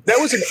was an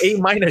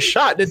A-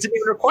 shot. It didn't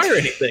even require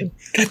anything.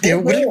 God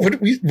damn, what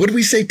did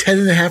we say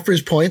 10.5 for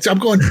his points? I'm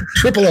going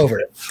triple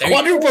over.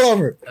 Quadruple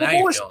over.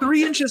 Bol is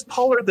 3 inches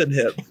taller than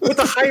him with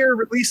a higher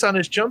release on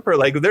his jumper.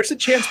 Like there's a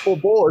chance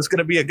Bol is going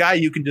to be a guy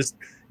you can just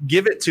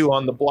give it to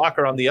on the block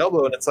or on the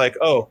elbow. And it's like,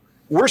 oh,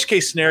 worst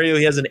case scenario,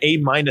 he has an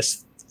A-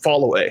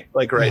 fall away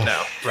like right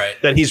now. Right.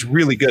 That he's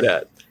really good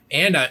at.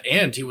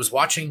 And he was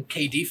watching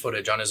KD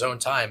footage on his own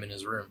time in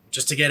his room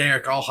just to get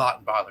Eric all hot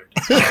and bothered.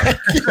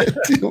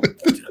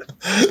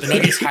 The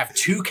Nuggets have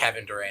 2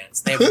 Kevin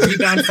Durants. They have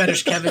rebound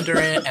fetish Kevin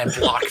Durant and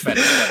block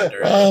fetish Kevin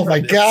Durant. Oh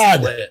my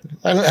God!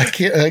 I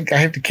can't. I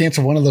have to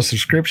cancel one of those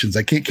subscriptions.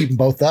 I can't keep them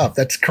both up.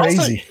 That's crazy.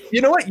 Also,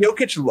 you know what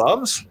Jokic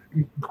loves?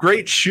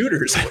 Great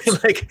shooters.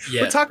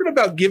 We're talking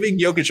about giving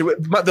Jokic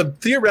the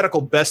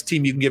theoretical best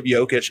team you can give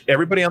Jokic.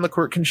 Everybody on the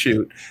court can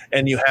shoot,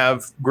 and you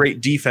have great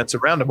defense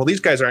around them. Well, these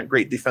guys aren't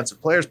great defensive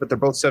players, but they're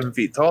both 7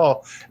 feet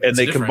tall, and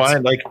they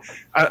combine. Like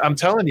I'm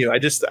telling you,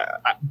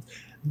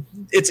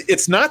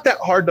 it's not that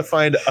hard to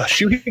find a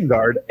shooting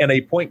guard and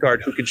a point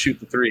guard who can shoot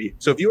the 3.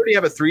 So if you already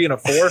have a 3 and a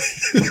 4,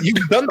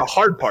 you've done the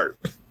hard part.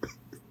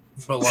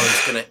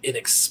 Malone's going to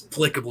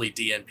inexplicably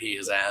DNP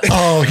his ass.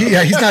 Oh,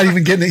 he's not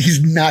even getting it.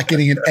 He's not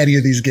getting in any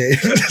of these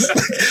games.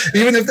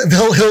 Even if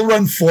he'll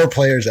run 4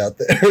 players out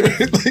there.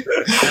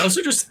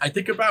 I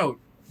think about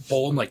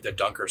Bol in like the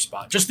dunker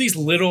spot. Just these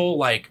little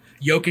like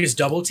Jokic's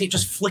double team,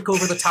 just flick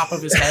over the top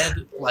of his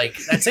head. Like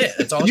that's it.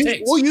 That's all it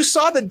takes. Well, you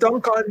saw the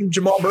dunk on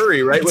Jamal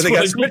Murray, right? When they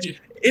got switched.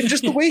 And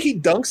just the way he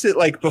dunks it,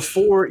 like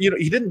before,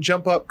 he didn't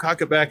jump up,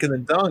 cock it back, and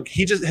then dunk.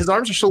 His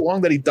arms are so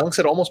long that he dunks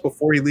it almost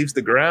before he leaves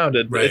the ground.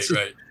 And right.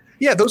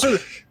 Yeah, those are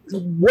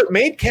what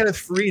made Kenneth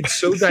Faried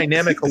so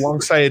dynamic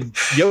alongside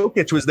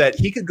Jokic was that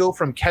he could go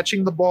from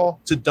catching the ball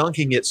to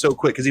dunking it so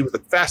quick because he was the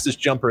fastest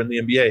jumper in the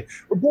NBA.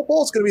 But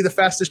Bol's going to be the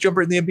fastest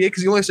jumper in the NBA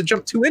because he only has to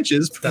jump 2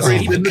 inches. Yeah,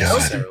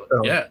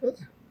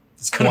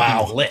 it's going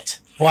to be lit.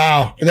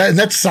 Wow,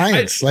 that's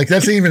science. Like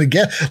that's not even a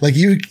guess. Like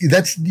you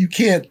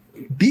can't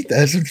beat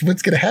that. That's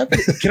what's going to happen.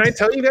 Can I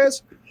tell you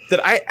guys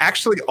that I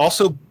actually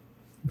also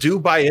do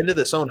buy into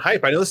this own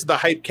hype? I know this is the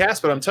hype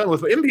cast, but I'm telling you,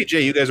 with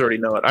MPJ, you guys already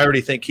know it. I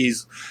already think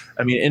he's,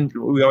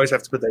 we always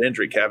have to put that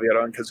injury caveat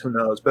on because who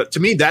knows. But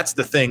to me, that's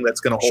the thing that's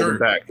going to hold him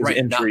back, is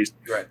injuries,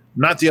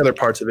 not the other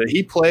parts of it.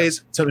 He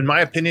plays. So in my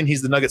opinion,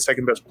 he's the Nuggets'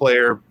 second best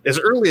player as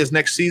early as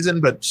next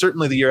season, but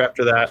certainly the year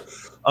after that.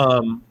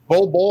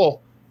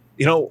 Bol,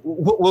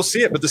 we'll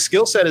see it, but the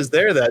skill set is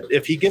there that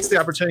if he gets the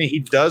opportunity, he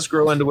does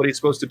grow into what he's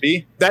supposed to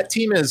be. That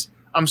team is,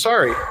 I'm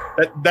sorry,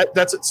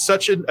 that's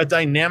such a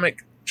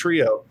dynamic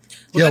trio.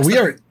 Well, we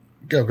are.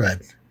 Go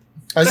ahead.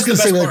 I was just going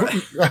to say,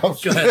 go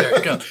ahead,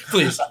 Eric, go,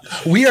 please.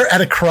 We are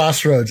at a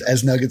crossroads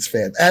as Nuggets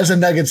fans, as a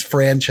Nuggets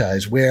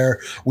franchise, where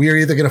we are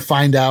either going to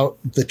find out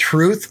the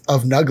truth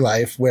of Nug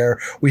life, where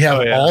we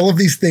have all of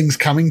these things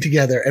coming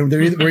together, and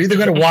we're either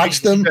going to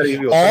watch them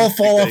all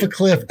fall off a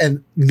cliff,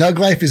 and Nug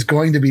life is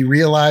going to be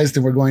realized,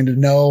 and we're going to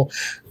know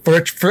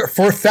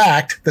for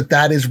fact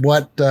that is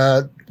what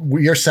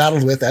we are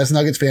saddled with as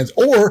Nuggets fans,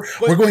 or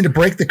we're going to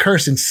break the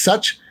curse in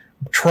such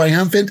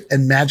triumphant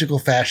and magical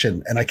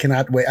fashion, and I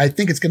cannot wait. I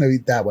think it's going to be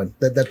that one.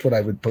 That's what I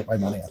would put my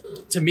money on.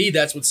 To me,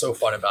 that's what's so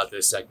fun about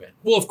this segment.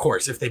 Well, of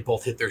course, if they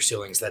both hit their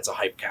ceilings, that's a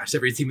hype cast.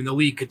 Every team in the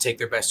league could take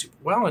their best two.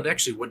 Well, it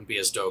actually wouldn't be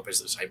as dope as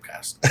this hype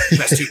cast.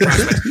 Best two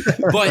prospects.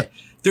 But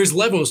there's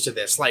levels to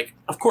this. Like,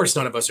 of course,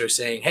 none of us are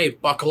saying, "Hey,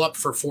 buckle up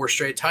for 4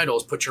 straight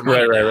titles. Put your money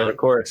down." Right. Of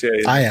course, yeah.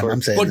 I am.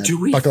 I'm saying. But that. do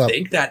we Buckle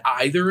think that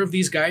either of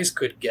these guys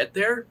could get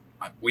there?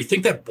 We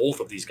think that both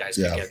of these guys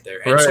could get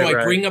there, and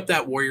I bring up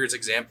that Warriors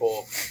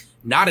example.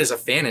 Not as a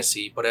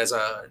fantasy, but as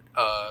a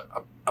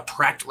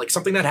practical, like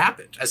something that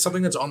happened, as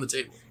something that's on the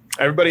table.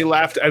 Everybody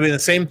laughed. I mean, the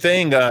same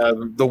thing.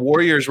 The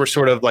Warriors were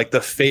sort of like the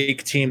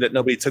fake team that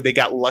nobody took. They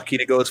got lucky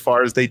to go as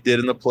far as they did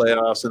in the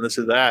playoffs and this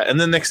and that. And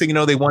then next thing you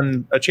know, they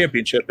won a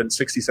championship in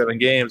 67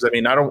 games. I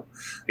mean, I don't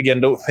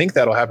think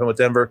that'll happen with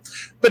Denver.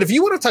 But if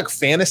you want to talk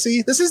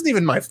fantasy, this isn't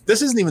even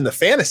the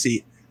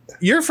fantasy.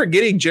 You're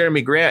forgetting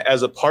Jeremy Grant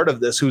as a part of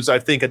this, who's I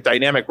think a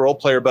dynamic role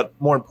player, but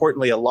more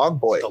importantly, a long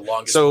boy. The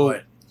longest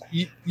boy.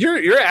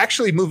 You're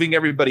actually moving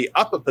everybody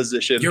up a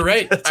position. You're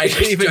right. I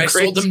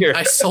sold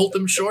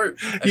them short.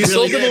 You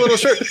sold them a little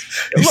short.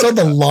 You sold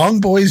the long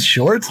boys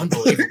short?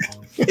 Unbelievable.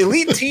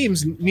 Elite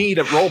teams need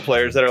role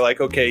players that are like,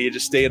 okay, you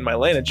just stay in my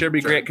lane. And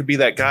Jeremy Grant could be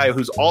that guy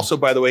who's also,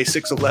 by the way,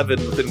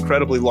 6'11" with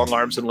incredibly long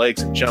arms and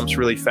legs and jumps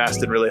really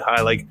fast and really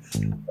high. Like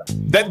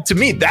that, to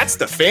me, that's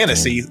the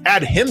fantasy.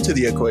 Add him to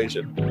the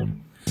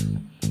equation.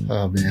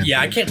 Oh man.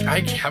 Yeah, I'm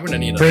gonna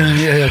need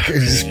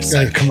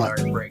Brandon, come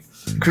on. Break.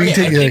 Can we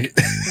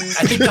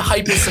I think the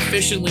hype is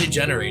sufficiently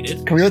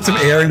generated. Can we let some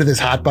air into this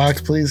hot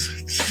box, please?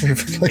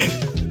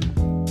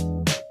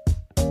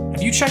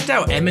 Have you checked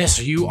out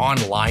MSU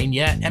Online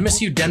yet?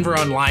 MSU Denver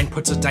Online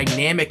puts a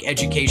dynamic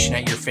education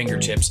at your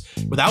fingertips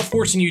without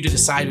forcing you to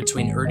decide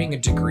between earning a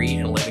degree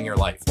and living your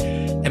life.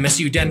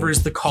 MSU Denver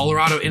is the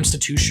Colorado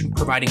institution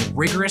providing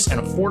rigorous and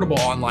affordable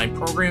online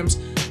programs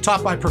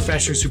taught by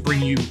professors who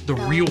bring you the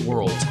real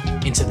world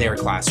into their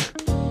classroom.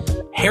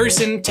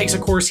 Harrison takes a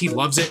course, he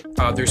loves it.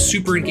 They're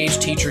super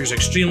engaged teachers,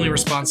 extremely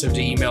responsive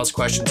to emails,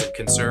 questions, and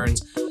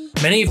concerns.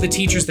 Many of the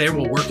teachers there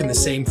will work in the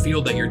same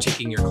field that you're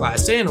taking your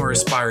class in or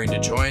aspiring to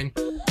join.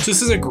 So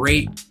this is a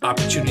great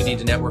opportunity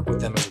to network with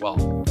them as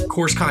well.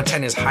 Course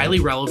content is highly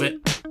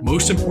relevant.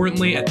 Most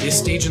importantly, at this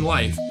stage in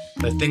life,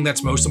 the thing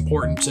that's most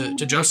important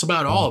to just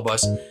about all of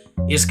us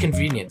is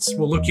convenience.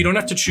 Well, look, you don't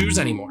have to choose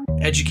anymore.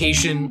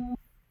 Education,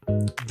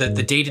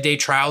 the day-to-day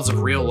trials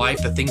of real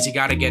life, the things you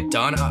got to get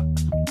done,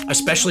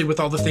 especially with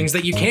all the things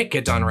that you can't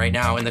get done right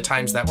now in the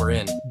times that we're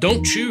in.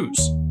 Don't choose.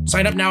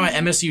 Sign up now at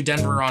MSU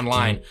Denver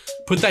Online.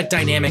 Put that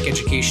dynamic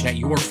education at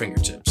your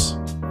fingertips.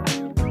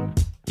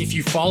 If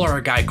you follow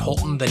our guy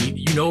Colton, then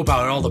you know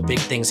about all the big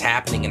things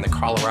happening in the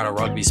Colorado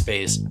rugby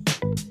space.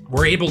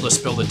 We're able to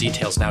spill the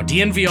details now.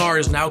 DNVR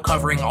is now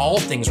covering all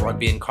things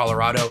rugby in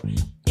Colorado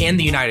and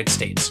the United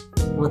States.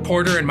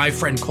 Reporter and my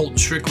friend Colton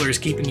Strickler is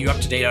keeping you up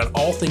to date on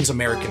all things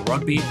American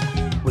rugby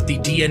with the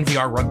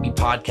DNVR Rugby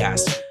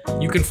Podcast.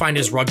 You can find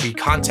his rugby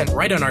content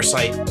right on our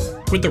site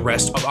with the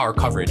rest of our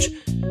coverage.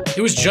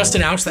 It was just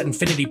announced that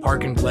Infinity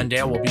Park in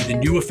Glendale will be the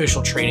new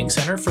official training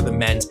center for the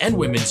men's and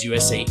women's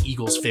USA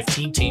Eagles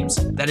 15 teams.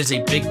 That is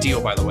a big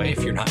deal, by the way,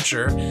 if you're not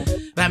sure.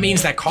 That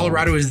means that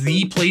Colorado is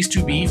the place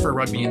to be for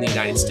rugby in the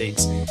United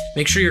States.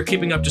 Make sure you're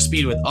keeping up to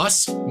speed with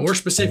us, more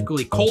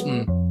specifically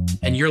Colton,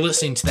 and you're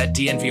listening to that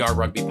DNVR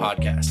Rugby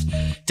Podcast.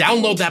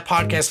 Download that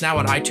podcast now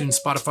on iTunes,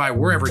 Spotify,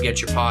 wherever you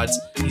get your pods.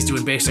 He's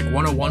doing basic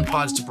 101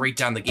 pods to break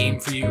down the game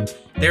for you.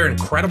 They're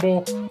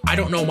incredible. I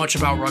don't know much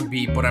about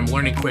rugby, but I'm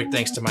learning quick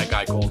thanks to my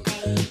guy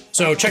Colton.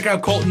 So check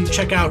out Colton,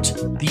 check out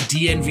the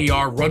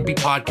DNVR Rugby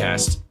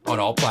Podcast on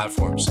all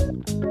platforms.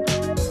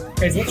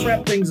 Guys, let's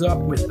wrap things up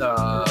with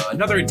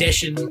another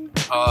edition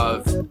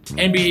of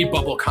NBA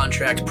Bubble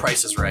Contract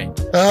Price is Right.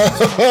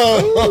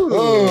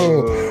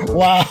 Oh,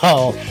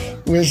 wow.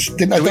 I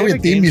thought we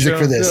had theme music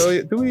for this.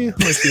 Do we? Let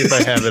me see if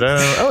I have it.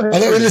 I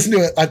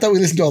thought we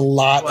listened to a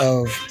lot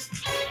of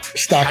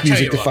stock I'll tell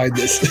music you to what. find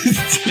this.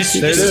 This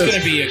is going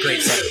to be a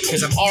great segment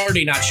because I'm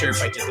already not sure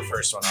if I did the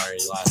first one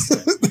already last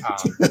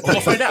time. But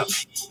we'll find out.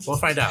 We'll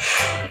find out.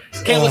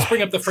 Okay, let's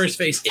bring up the first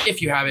face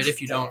if you have it.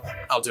 If you don't,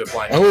 I'll do it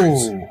blind.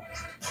 Oh,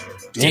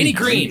 Danny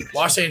Green,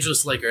 Los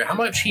Angeles Laker. How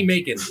much he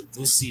making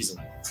this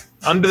season?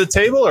 Under the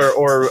table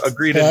or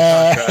agreed in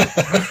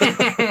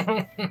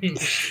contract?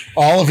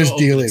 all of his Go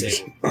over the dealings.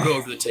 table. We'll go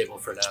over the table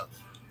for now.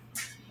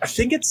 I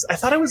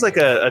thought it was like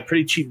a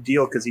pretty cheap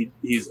deal because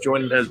he's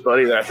joining his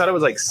buddy there. I thought it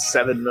was like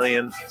 $7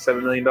 million.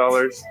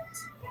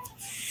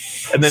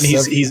 And then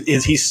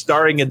he's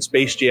starring in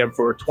Space Jam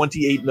for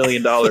 $28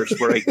 million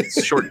for a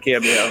short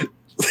cameo.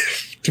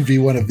 To be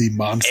one of the Eric,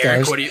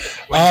 monsters. what do you?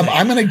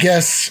 I'm going to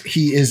guess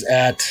he is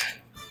at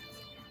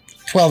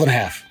 12 and a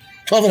half.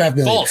 12 and a half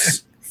million.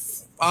 False.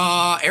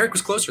 Eric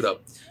was closer though.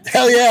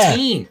 Hell yeah.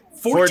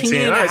 14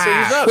 and a All right, so he's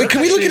half. up. Wait,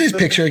 can we look at his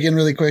picture again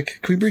really quick?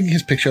 Can we bring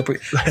his picture up?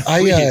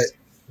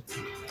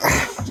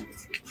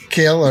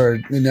 Kale, or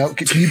no?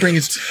 Can you bring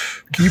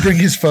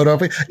his photo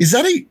up? Is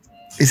that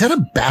a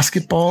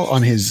basketball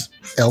on his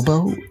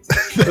elbow? Ooh,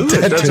 it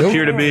does Tattoo?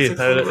 appear to be. It's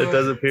a cool It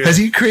does appear. Has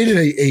he created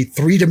a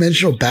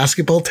 3-dimensional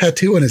basketball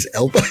tattoo on his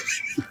elbow?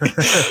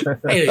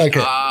 Hey,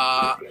 Okay.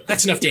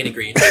 That's enough Danny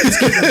Green. Let's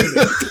keep it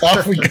moving.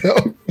 Off we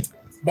go.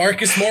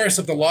 Marcus Morris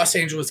of the Los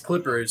Angeles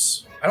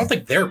Clippers. I don't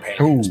think they're paying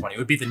him this money. It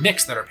would be the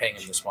Knicks that are paying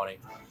him this money.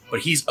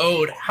 But he's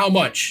owed how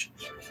much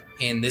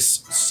in this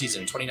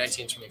season,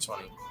 2019-2020?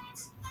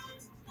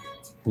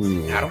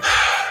 Adam?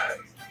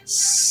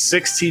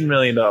 $16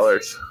 million.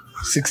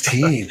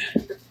 16.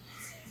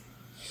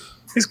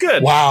 He's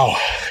good. Wow.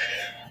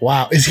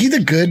 Is he the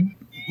good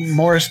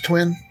Morris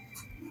twin?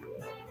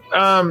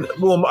 Well,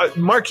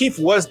 Markeith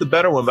was the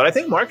better one, but I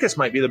think Marcus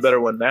might be the better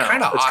one now.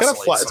 Kinda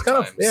oscillates It's kind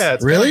of sometimes. yeah.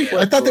 It's Really?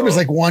 kinda I thought there was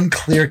like one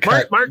clear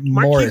cut Markeith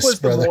Morris was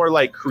brother. the more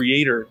like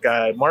creator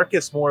guy.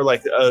 Marcus more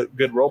like a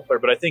good role player,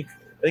 but I think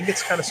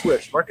it's kind of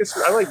switched. Marcus,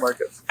 I like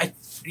Marcus. I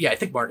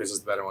think Marcus is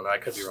the better one. I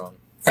could be wrong.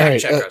 All right,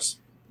 Check us.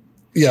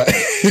 Yeah.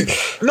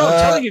 No, I'm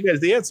telling you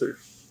guys the answer.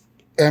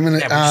 I'm gonna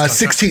Yeah, we just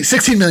don't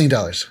 $16 million.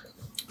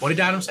 What did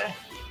Adam say?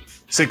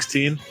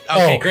 16.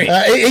 Okay, great.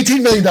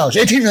 $18 million.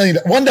 $18 million.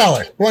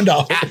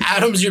 $1.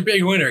 Adam's your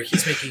big winner.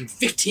 He's making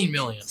 $15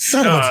 million.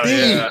 Son of a Oh, B.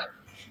 yeah.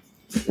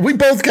 We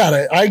both got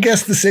it. I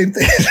guess the same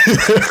thing.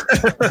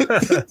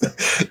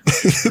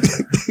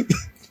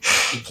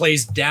 He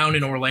plays down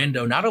in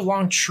Orlando. Not a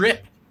long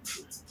trip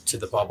to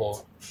the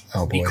bubble.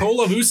 Oh boy.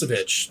 Nikola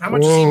Vucevic. How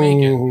much is he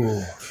making?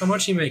 Whoa. How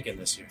much is he making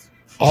this year?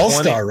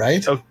 All-star,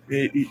 right?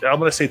 Okay, I'm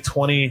going to say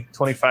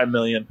 25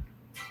 million.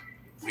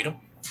 We don't.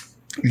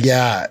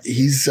 Yeah,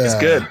 he's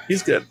Good.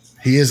 He's good.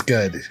 He is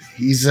good.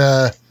 He's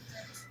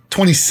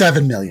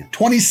 27 million.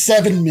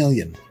 27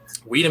 million.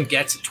 Weedham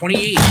gets it. 28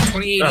 even.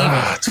 20. Oh,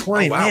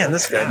 wow. Man,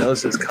 this guy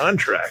knows his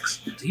contracts.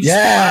 He's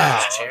Yeah.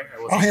 flying his chair. I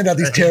wasn't- I'll hand out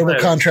these terrible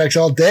Nice. contracts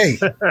all day.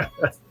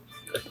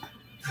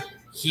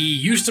 He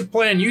used to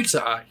play in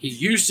Utah. He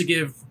used to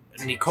give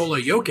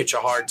Nikola Jokic a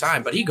hard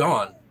time, but he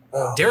gone.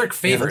 Derek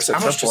Favors. that's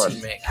a How much tough does one.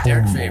 he make?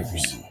 Derek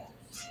Favors.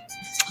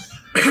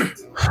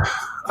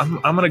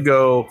 I'm gonna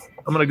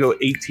go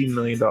 18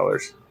 million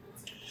dollars.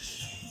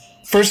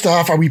 First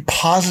off, are we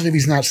positive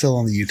he's not still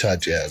on the Utah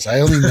Jazz? I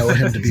only know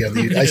him to be on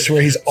the Utah. I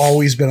swear he's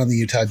always been on the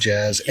Utah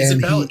Jazz. He's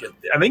and a Pelican.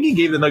 I think he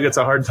gave the Nuggets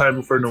a hard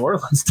time for New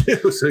Orleans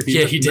too. So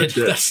Yeah, he did.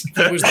 That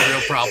That was the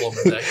real problem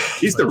with that.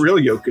 he's the real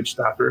Jokic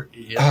stopper.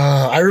 Yeah.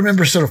 I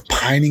remember sort of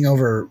pining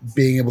over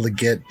being able to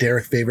get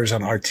Derek Favors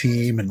on our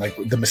team and like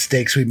the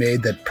mistakes we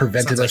made that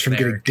prevented Sounds us from like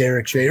getting Eric.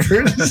 Derek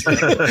Favors.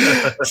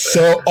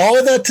 So all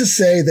of that to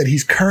say that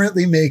he's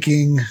currently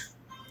making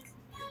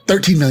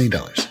 $13 million.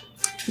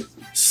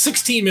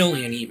 16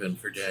 million even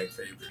for Derek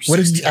Favors. What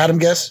did Adam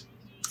guess?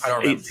 I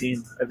don't remember.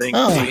 18, I think.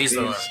 Oh. Yeah, he's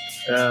the one.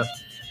 Yeah.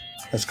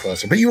 That's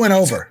closer. But you went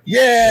over.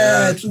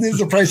 Yeah,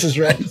 the price is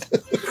right.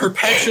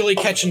 Perpetually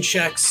catching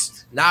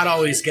checks, not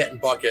always getting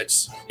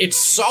buckets. It's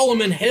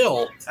Solomon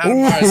Hill. Adam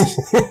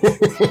Morris.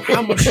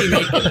 How much he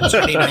making in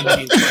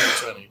 2019,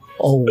 2020?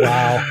 Oh,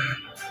 wow.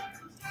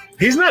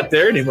 He's not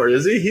there anymore,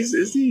 is he?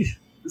 Is he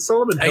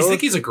Solomon I Hill?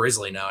 think he's a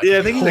Grizzly now. yeah,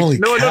 I think he's Holy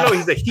no, cow.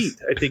 he's a Heat.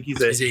 I think he's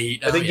a Is he?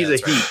 I think he's a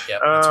that's right. Heat.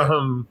 Yep, that's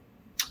right.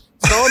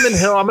 Solomon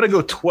Hill, I'm gonna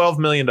go $12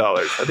 million.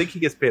 I think he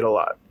gets paid a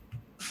lot.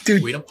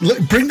 Dude, We don't- look,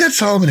 bring that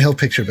Solomon Hill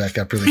picture back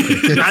up really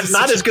quick.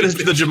 Not as good as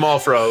the Jamal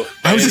Fro.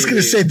 I was just going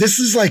to say, this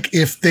is like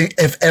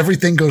if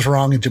everything goes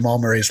wrong in Jamal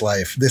Murray's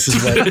life, this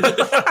is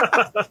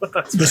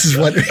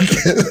what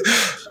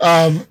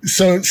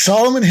so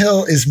Solomon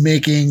Hill is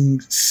making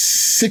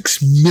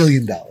 $6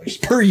 million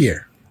per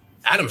year.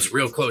 Adam's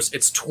real close.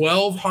 It's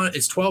 12 mil,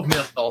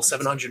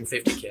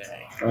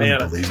 750K.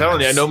 Man, I'm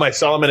telling you, I know my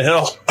Solomon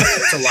Hill.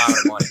 It's a lot of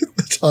money.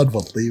 It's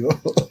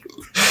unbelievable.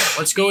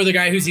 Let's go with a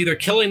guy who's either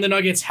killing the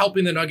Nuggets,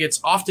 helping the Nuggets,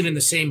 often in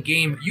the same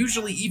game,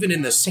 usually even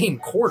in the same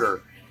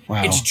quarter.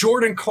 Wow. It's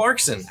Jordan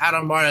Clarkson.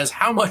 Adam Morris,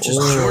 how much is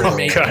Oh, Jordan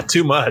making God,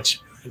 too much.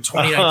 in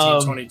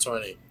 2019,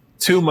 2020?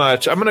 Too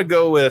much. I'm gonna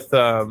go with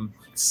I'm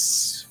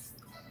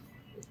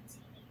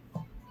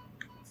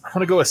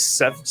gonna go with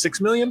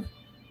 6 million.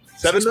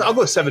 7. I'll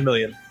go with $7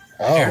 million.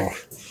 Oh.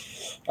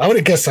 I would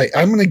have guessed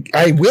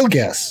I will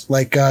guess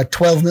like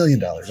 $12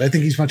 million. I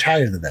think he's much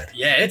higher than that.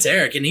 Yeah, it's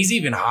Eric, and he's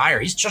even higher.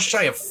 He's just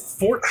shy of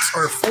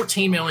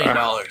 $14 million.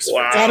 Wow.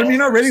 Adam, you're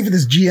not ready for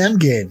this GM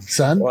game,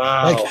 son.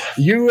 Wow. Like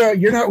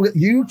you're not.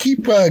 You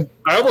keep. I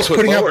almost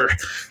went putting lower.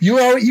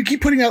 You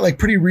keep putting out like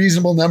pretty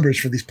reasonable numbers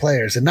for these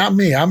players, and not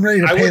me. I'm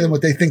ready to pay them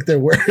what they think they're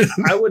worth.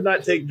 I would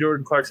not take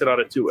Jordan Clarkson on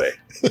a two-way.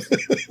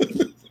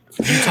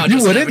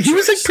 You wouldn't. He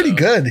was like pretty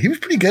good. He was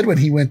pretty good when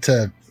he went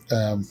to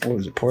what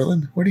was it,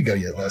 Portland? Where'd he go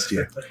last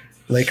year?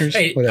 Lakers.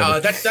 Hey, whatever.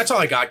 that's all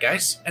I got,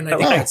 guys. And I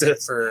think that's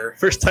it for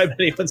first time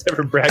anyone's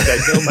ever bragged. I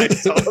know Mike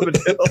Sullivan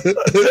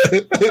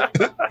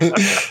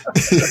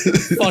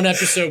fun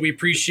episode. We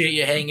appreciate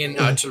you hanging.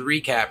 To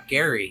recap,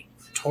 Gary,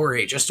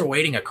 Torrey, just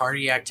awaiting a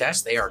cardiac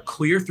test. They are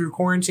clear through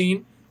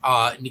quarantine.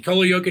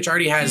 Nikola Jokic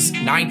already has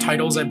 9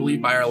 titles, I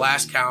believe, by our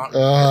last count.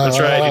 That's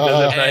right. He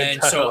does have 9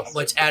 And titles. so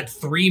let's add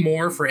 3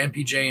 more for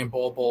MPJ and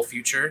Bowl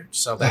future.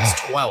 So that's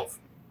 12.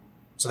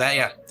 So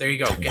there you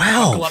go.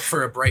 Buckle up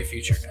for a bright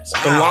future, guys.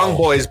 The Long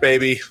Boys,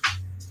 baby.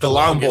 The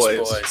Long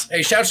Boys.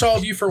 Hey, shouts to all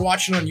of you for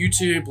watching on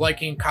YouTube,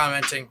 liking,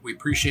 commenting. We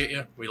appreciate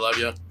you. We love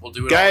you. We'll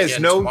do it all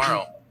again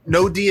tomorrow.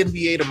 No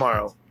DNBA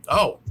tomorrow.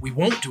 Oh, we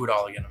won't do it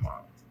all again tomorrow.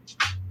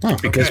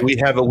 Because we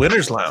have a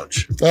winner's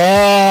lounge. Oh, We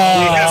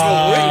have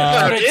a winner's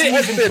lounge. I It didn't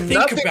has even been think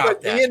nothing about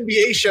but that.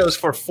 DNBA shows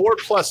for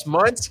 4+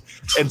 months,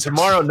 and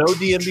tomorrow no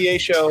DNBA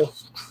show.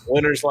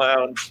 Winner's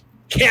lounge.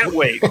 Can't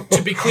wait.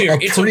 To be clear, A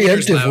it's a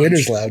preemptive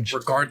winner's lounge.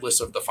 regardless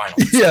of the final.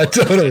 yeah,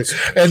 totally.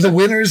 And the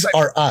winners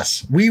are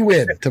us. We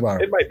win tomorrow.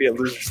 It might be a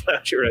loser's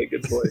lounge. You're right.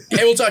 Good boy.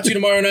 Hey, we'll talk to you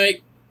tomorrow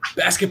night.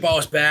 Basketball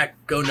is back.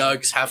 Go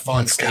Nugs. Have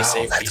fun. Stay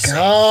safe. Let's Be safe.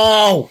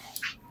 go.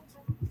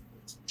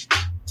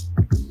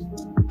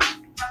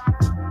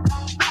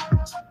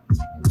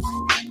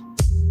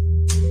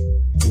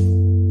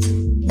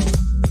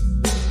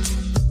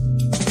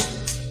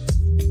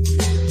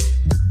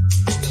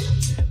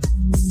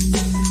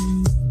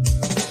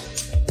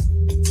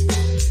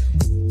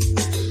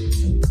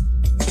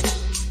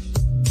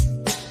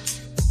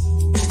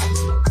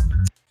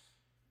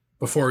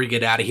 Before we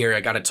get out of here, I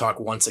got to talk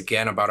once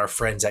again about our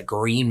friends at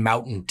Green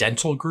Mountain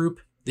Dental Group.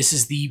 This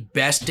is the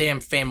best damn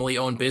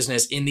family-owned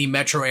business in the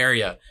metro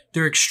area.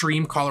 They're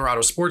extreme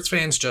Colorado sports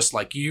fans, just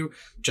like you,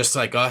 just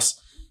like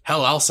us.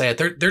 Hell, I'll say it.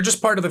 They're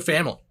just part of the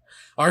family.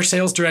 Our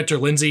sales director,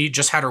 Lindsay,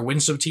 just had her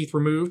wisdom teeth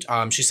removed.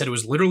 She said it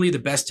was literally the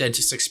best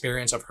dentist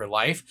experience of her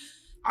life.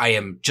 I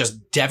am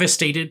just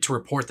devastated to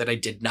report that I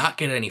did not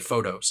get any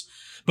photos.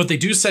 But they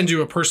do send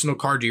you a personal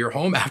card to your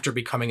home after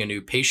becoming a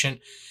new patient.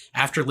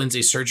 After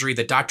Lindsay's surgery,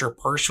 the doctor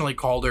personally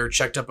called her,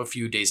 checked up a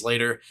few days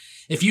later.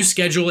 If you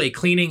schedule a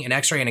cleaning, an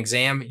x-ray, and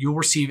exam, you'll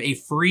receive a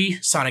free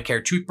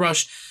Sonicare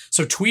toothbrush.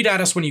 So tweet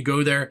at us when you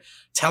go there.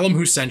 Tell them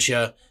who sent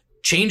you.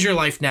 Change your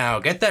life now.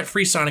 Get that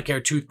free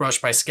Sonicare toothbrush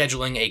by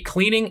scheduling a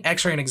cleaning,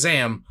 x-ray, and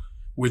exam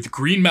with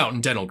Green Mountain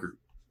Dental Group.